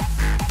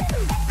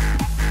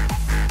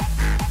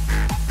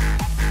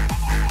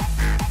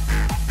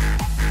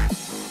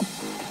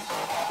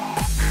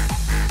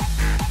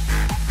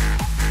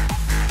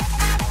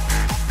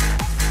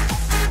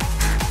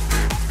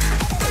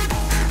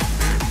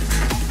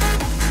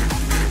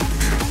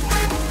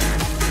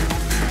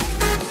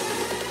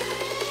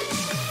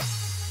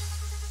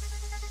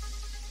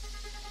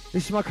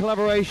 This is my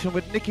collaboration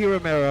with Nicky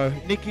Romero.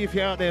 Nicky, if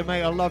you're out there,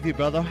 mate, I love you,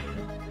 brother.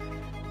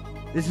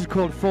 This is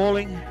called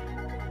Falling.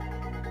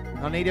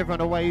 I need everyone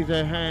to wave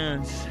their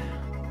hands.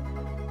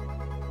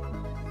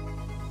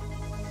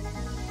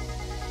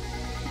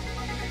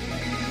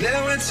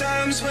 There were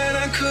times when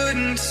I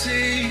couldn't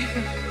see.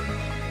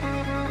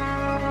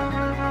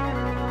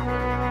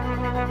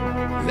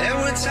 There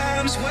were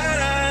times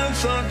when I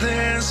thought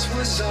this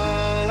was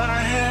all I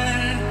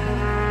had.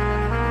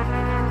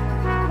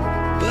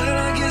 But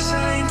I guess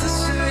I ain't the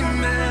same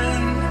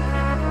man,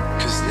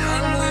 'cause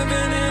now I'm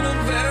living in a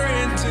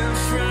very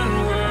different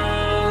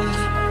world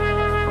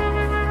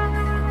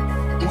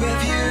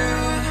with you.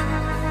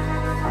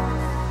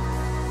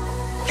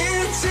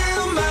 Into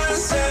my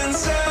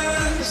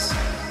senses,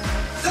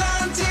 the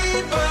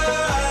deeper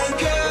I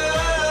go,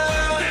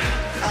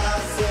 I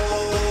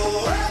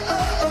fall,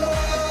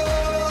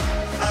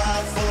 I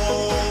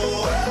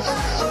fall.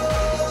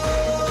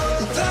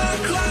 The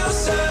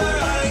closer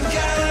I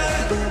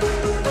get,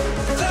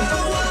 the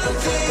one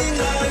thing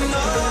I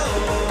know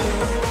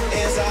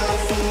is I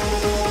fall.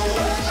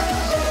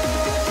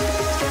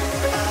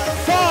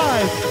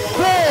 5,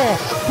 4,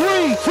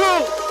 3, 2.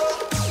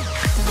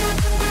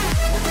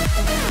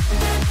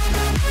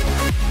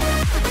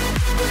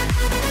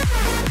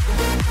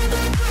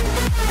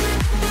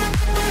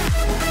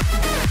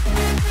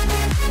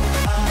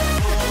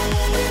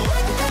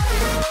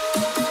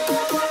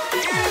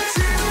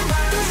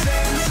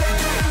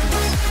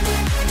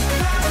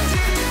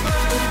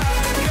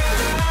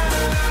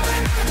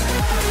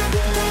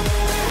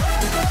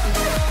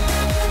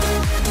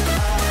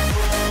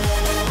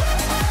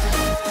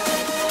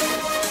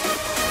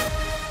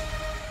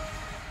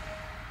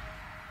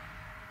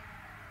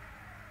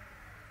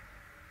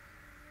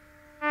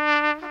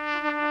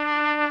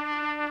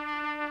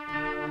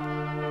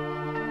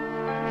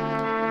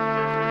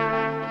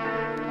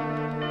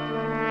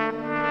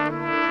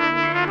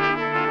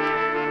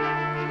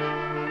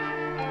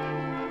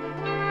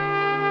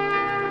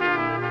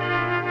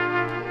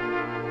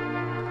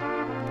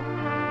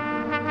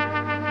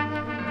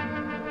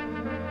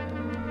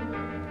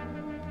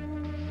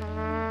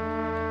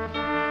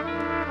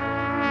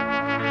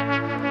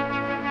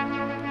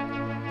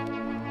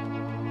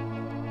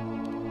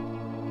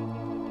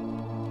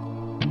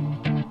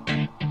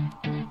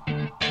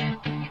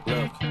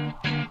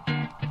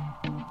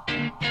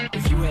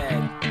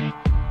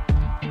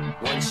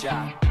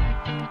 shot,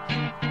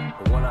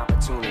 or one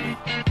opportunity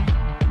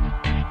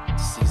to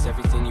seize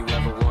everything you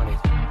ever wanted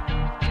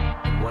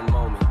in one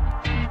moment.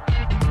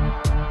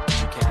 Did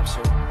you capture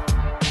it?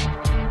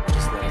 Or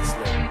just let it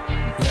slip?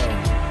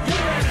 You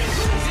better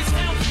lose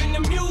yourself in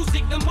the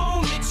music the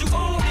moment you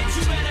own it.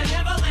 You better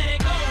never let it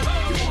go.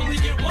 You only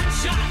get one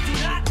shot, do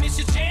not miss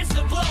your chance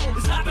to blow.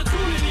 This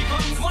opportunity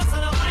comes once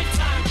in a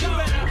lifetime. You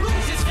better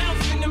lose yourself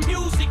in the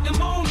music the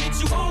moment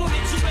you own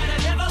it. You better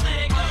never let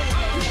it go.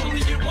 You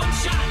only get one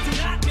shot, do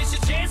not miss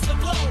your chance to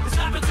blow. This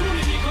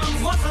opportunity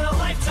comes once in a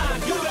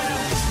lifetime. You better.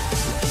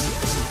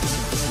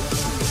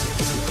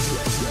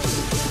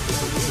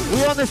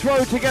 We're on this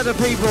road together,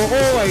 people,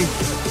 always.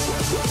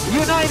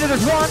 United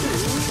as one.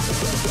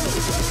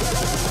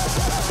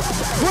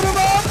 Put 'em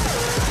up!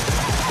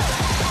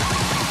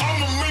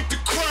 I'ma make the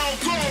crowd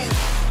go.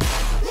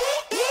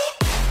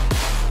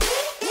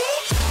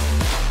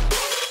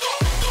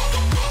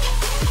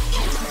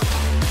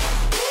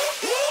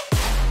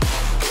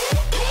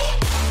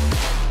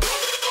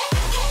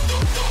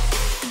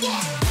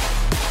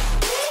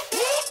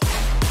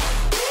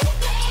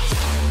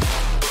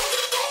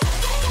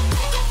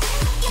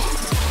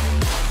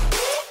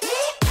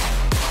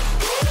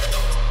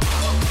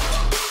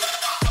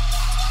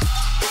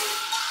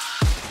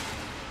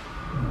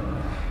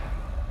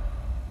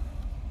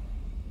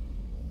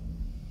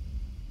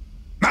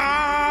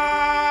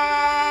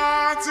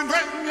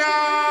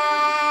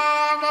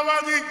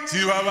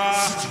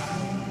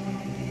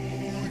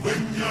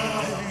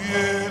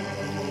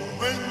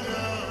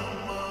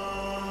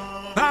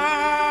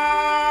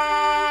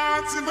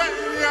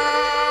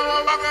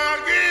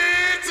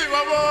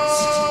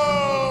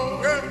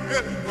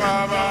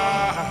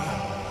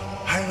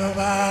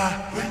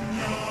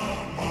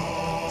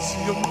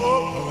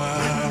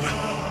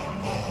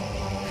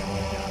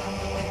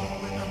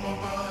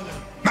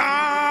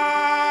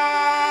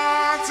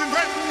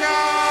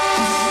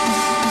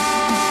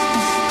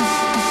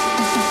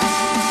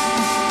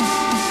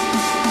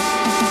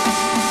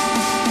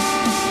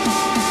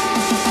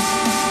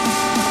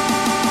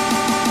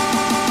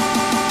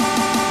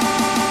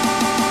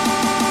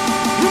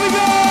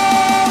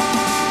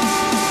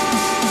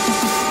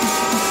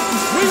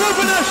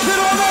 Shit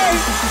on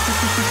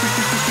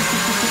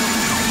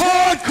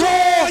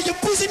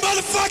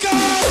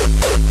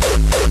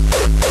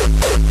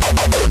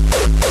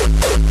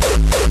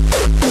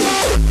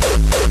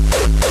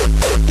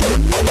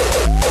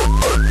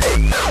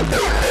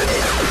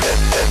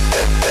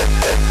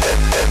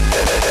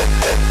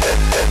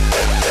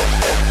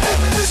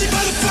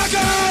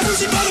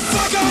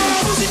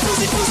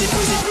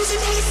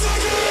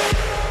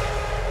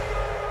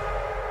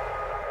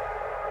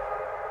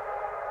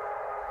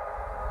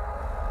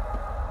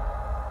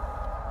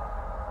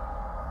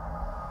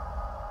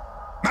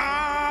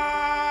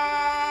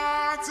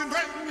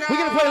We're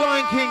going to play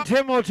Lion King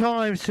 10 more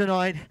times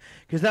tonight,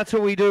 because that's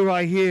what we do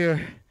right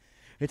here.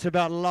 It's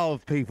about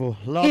love, people.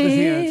 Love is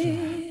the answer.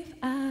 If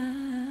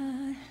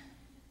I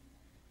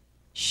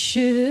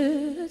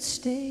should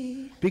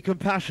stay, Be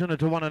compassionate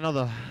to one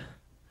another.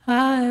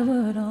 I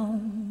would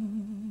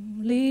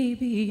only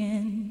be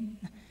in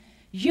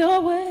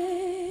your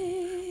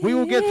way. We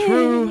will get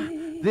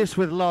through this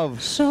with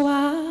love. So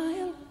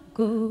I'll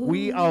go.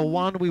 We are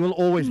one. We will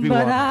always be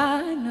but one.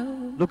 I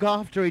know Look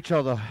after each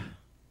other.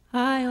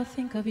 I'll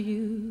think of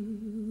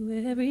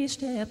you every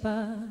step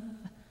of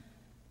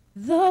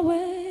the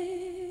way.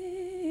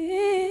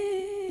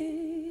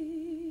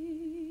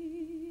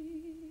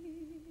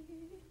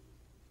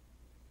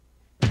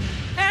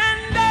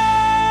 And I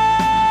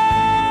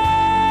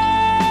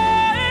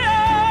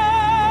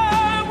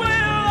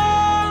will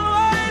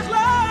always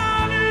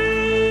love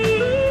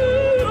you.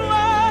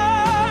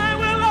 I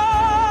will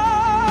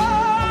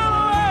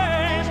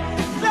always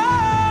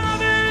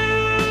love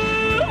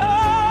you. I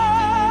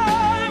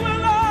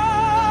will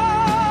always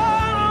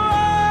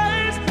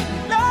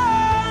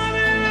love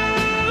you.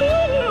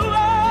 I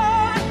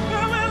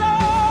will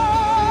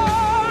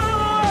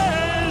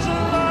always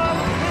love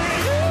you.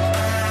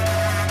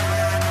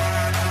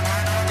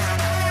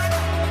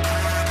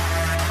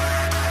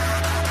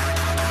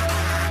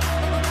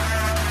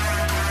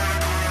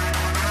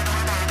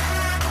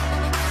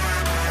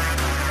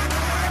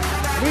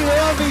 We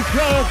love each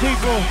other,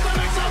 people.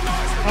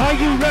 Are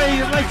you ready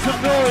to make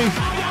some noise?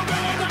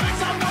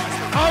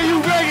 Are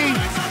you ready?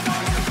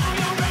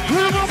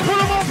 Put 'em up, put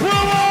 'em up, put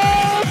 'em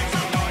up!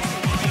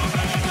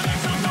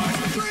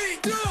 3,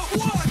 2,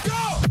 1,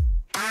 go!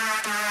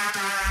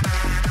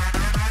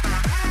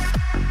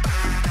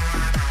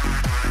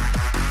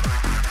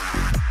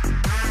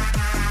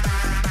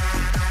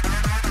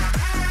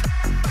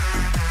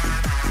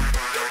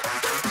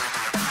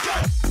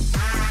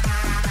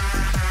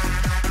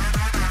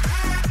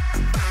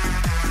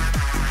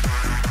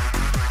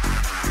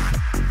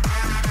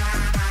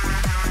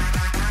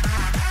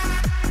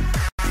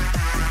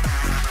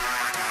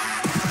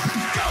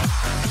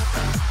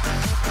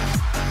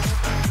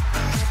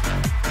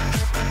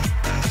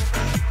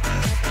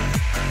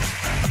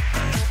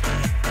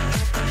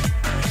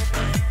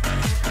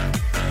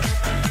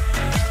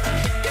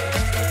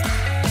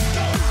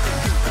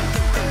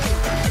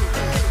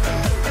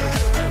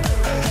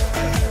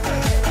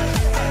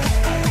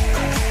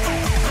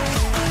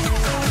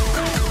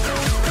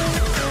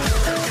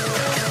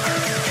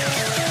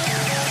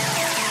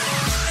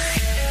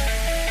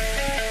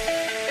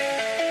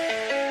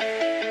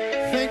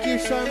 Thank you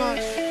so much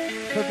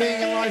for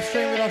being in live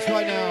stream with us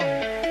right now.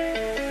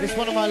 It's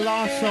one of my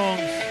last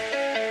songs.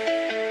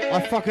 I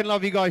fucking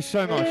love you guys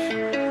so much.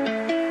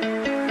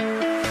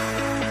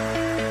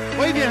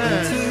 Wave your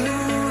hands.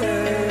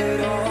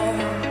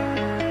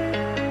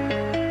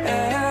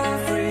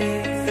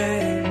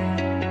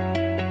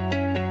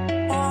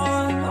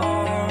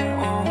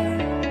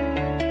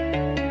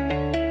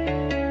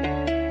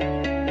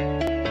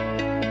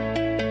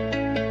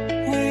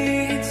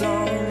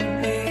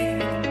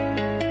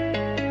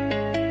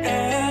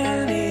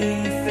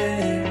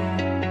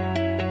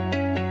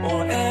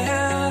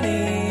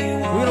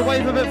 We're gonna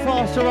wave a bit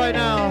faster right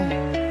now.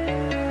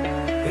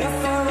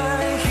 If I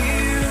lay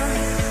here,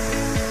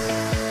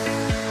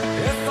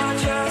 if I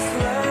just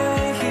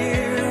lay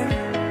here,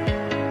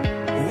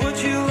 would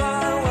you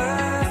lie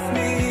with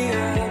me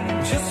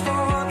and just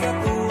forget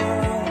the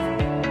world?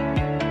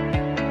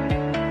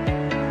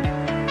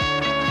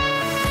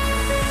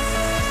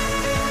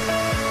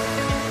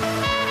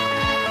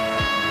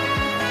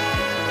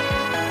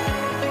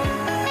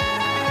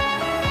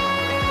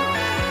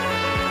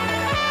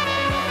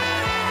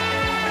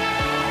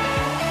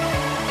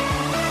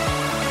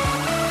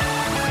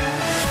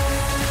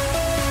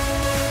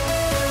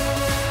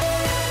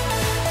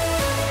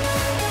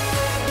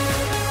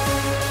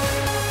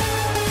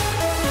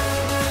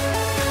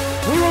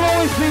 We will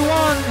always be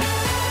one.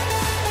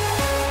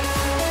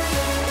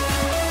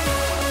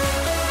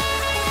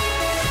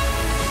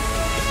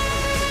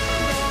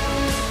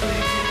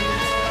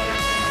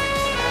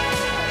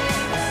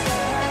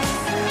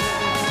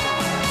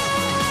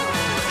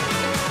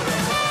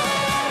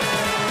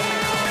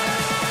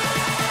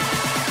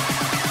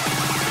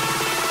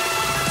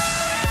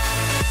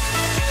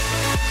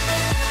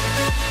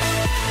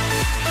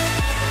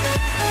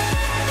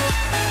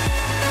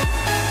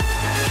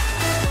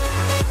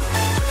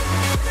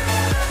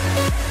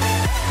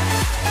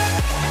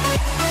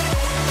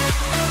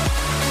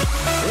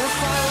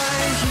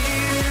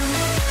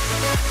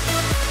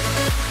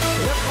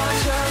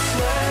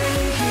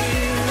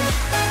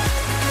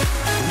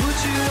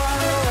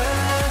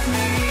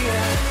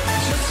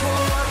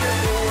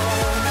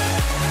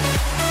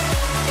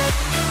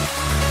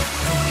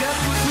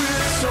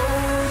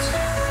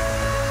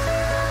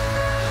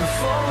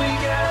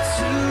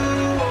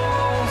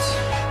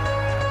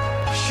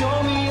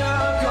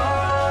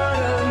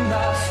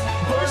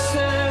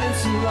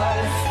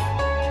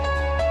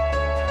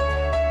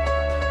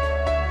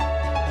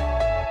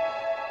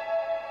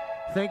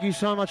 Thank you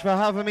so much for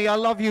having me. I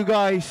love you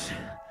guys.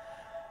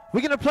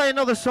 We're going to play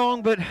another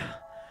song, but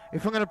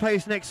if I'm going to play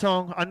this next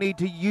song, I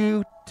need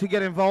you to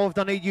get involved.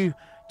 I need you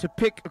to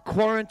pick a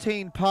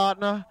quarantine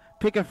partner,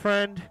 pick a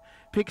friend,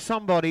 pick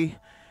somebody.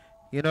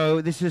 You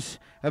know, this is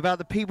about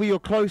the people you're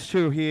close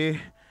to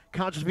here.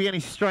 Can't just be any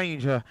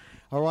stranger.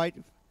 All right?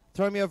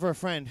 Throw me over a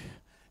friend.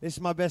 This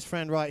is my best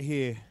friend right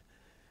here.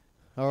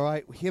 All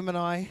right? Him and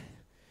I.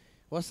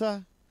 What's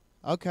that?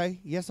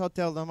 Okay. Yes, I'll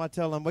tell them.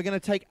 We're going to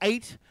take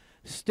 8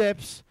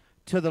 steps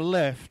to the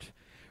left.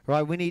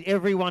 Right? We need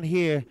everyone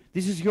here.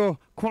 This is your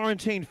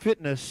quarantine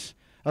fitness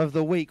of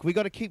the week. We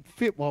got to keep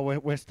fit while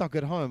we're stuck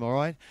at home, all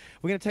right?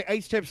 We're going to take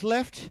 8 steps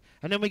left,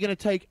 and then we're going to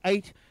take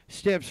 8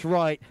 steps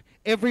right.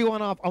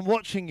 Everyone up. I'm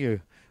watching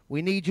you.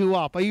 We need you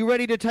up. Are you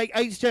ready to take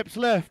 8 steps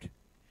left?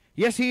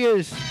 Yes, he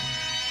is.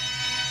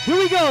 Here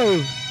we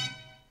go.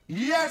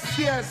 Yes,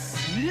 yes,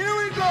 here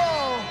we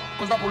go.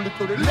 Cause I pull it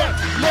to the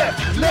left.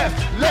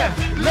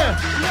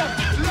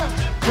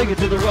 Take it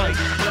to the right.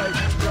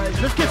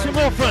 Let's get some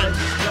more friends.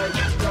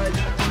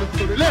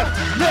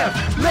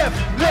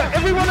 Left.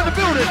 Everyone in the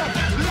building.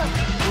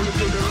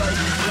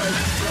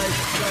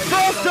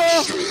 Faster.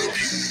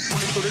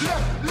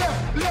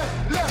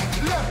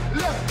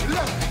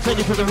 Take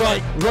it to the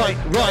right.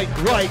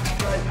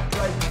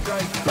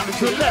 Back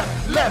to the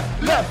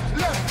left.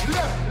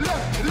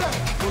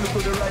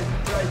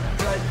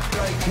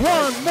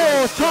 One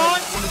more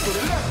time.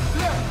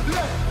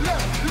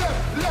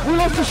 We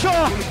lost the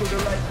shot.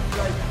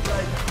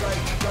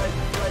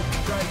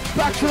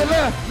 Back to the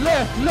left.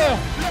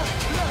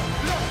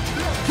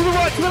 To the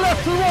right, to the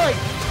left, to the right.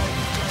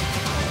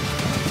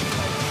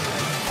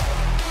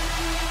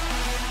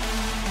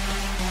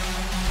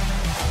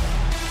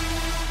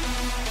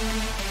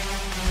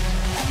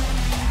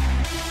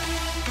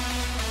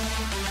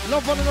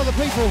 Love one another,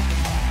 people.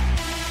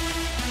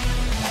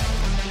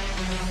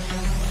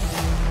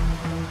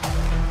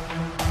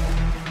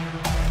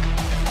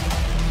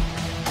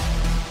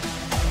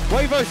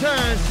 Wave those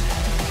hands.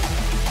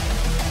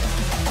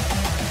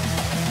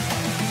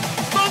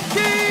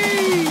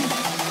 Monkey!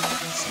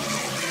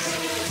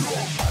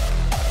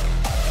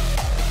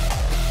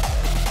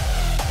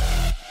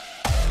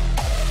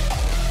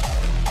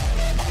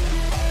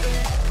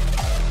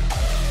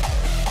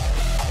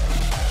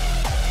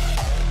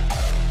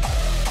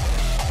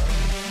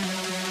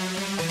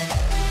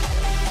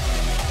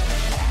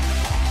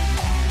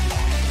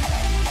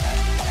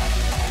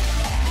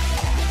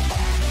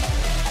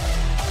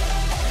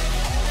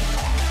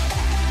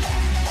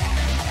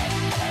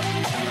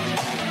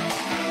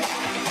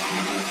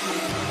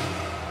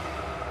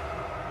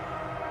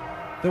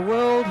 The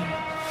world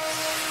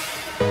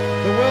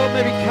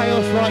may be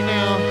chaos right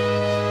now,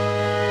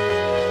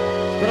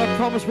 but I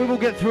promise we will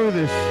get through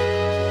this.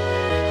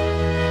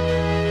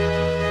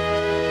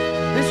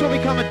 This will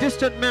become a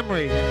distant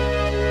memory,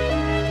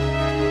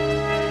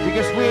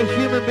 because we are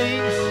human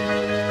beings.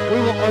 We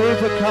will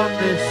overcome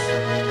this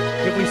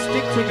if we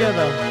stick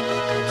together.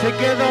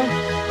 Together,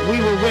 we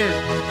will win.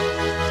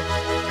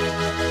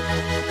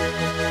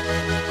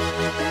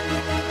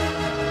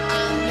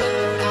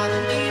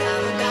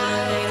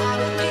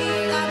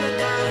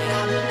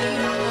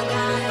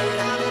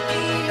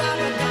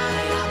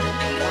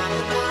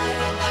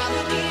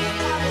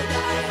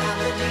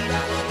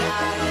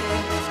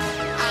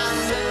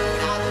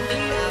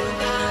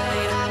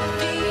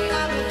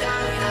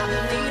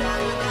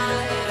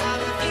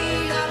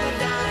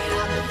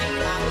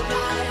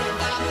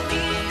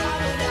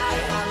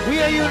 We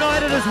are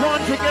united as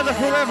one, together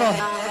forever.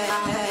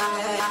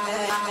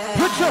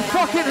 Put your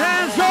fucking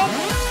hands up.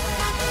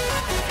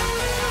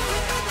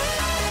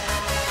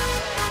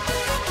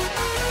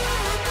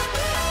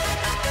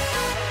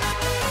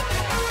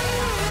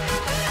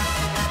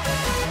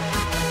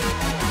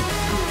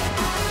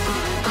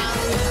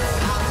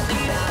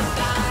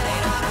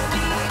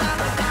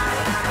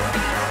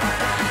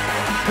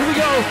 Here we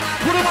go.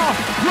 Put them off.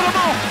 Put them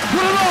off.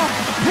 Put them off.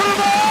 Put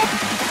them off.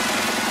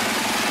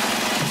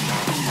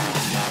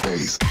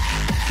 Bass.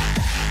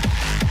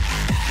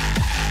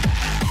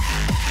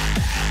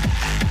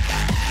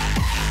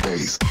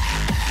 Bass.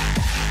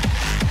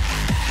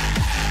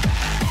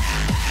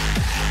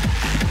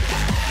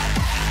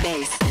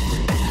 Bass.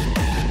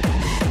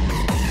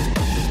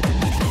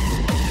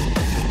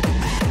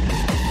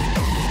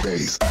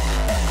 Bass.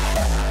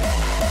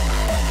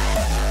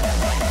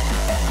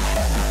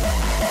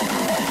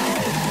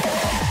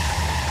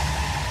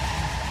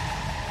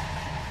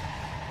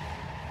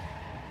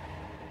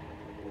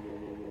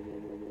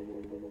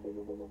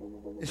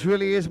 This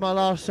really is my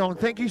last song.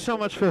 Thank you so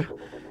much for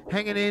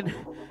hanging in.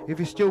 If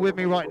you're still with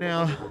me right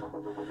now,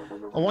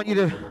 I want you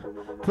to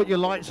put your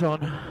lights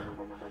on.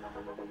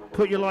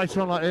 Put your lights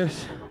on like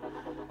this.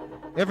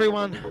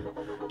 Everyone,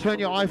 turn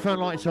your iPhone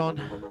lights on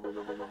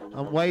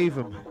and wave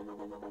them.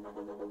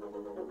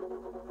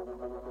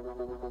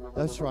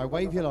 That's right,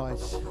 wave your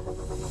lights.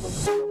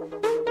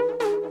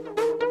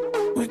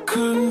 We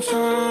couldn't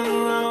turn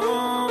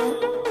around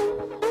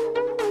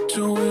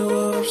till we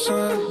were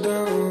upside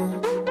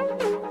down.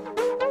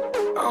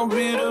 I'll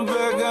be the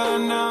bad guy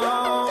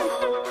now.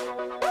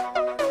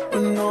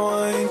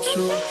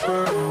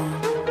 around.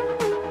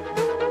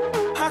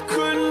 I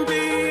couldn't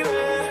be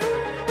there,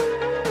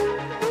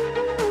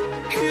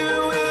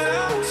 here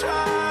without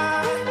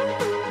trying.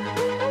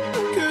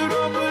 You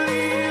don't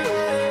believe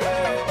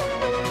it.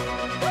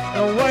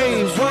 Now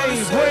waves,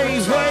 waves,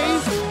 waves,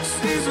 waves.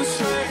 Seasons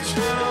change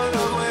and our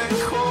love went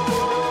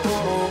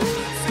cold.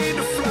 Feed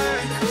the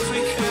flame 'cause we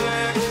can't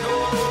let go.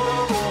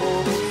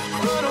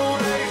 Run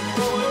away,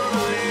 but we're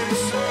running in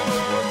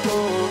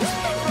circles.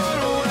 Run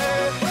away,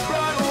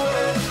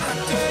 I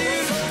dare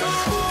you to go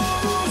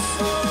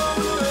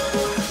somewhere.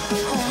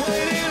 I'm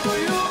waiting for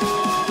you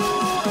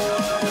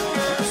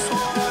again, so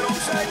I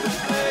don't take the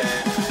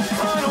blame.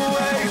 Run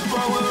away,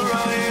 but we're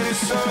running in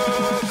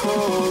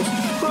circles.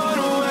 Run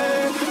away,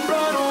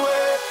 run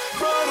away,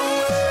 run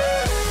away.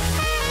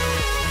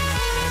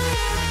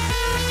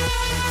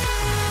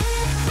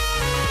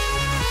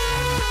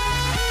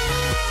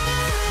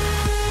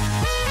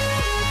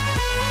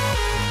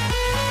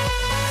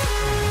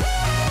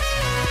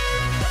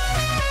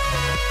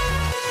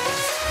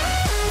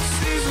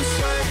 Seasons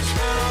change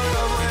and our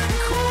love went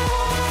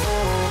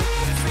cold.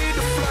 Feed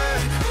the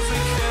flame 'cause we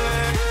can't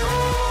let go.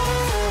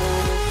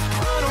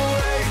 Run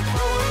away,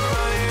 but we're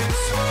running in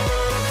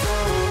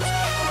circles.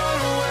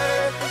 Run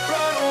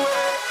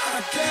away, I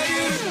dare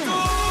you to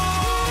go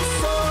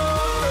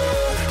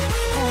somewhere.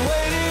 I'm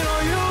waiting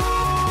on you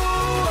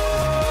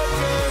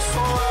again,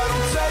 so I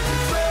don't take the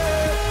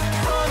blame.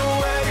 Run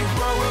away,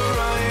 but we're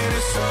running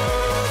in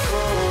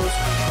circles.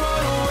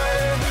 Run away,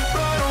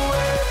 run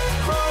away,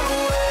 run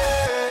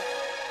away.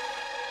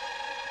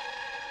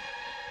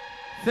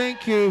 Thank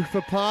you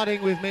for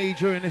partying with me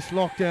during this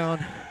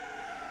lockdown.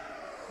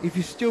 If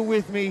you're still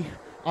with me,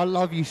 I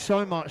love you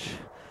so much.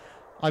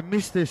 I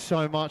miss this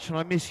so much, and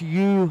I miss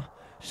you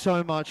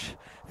so much.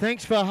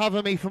 Thanks for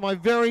having me for my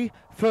very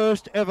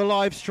first ever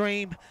live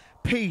stream.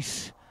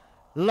 Peace,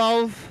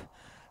 love,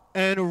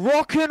 and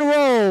rock and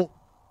roll.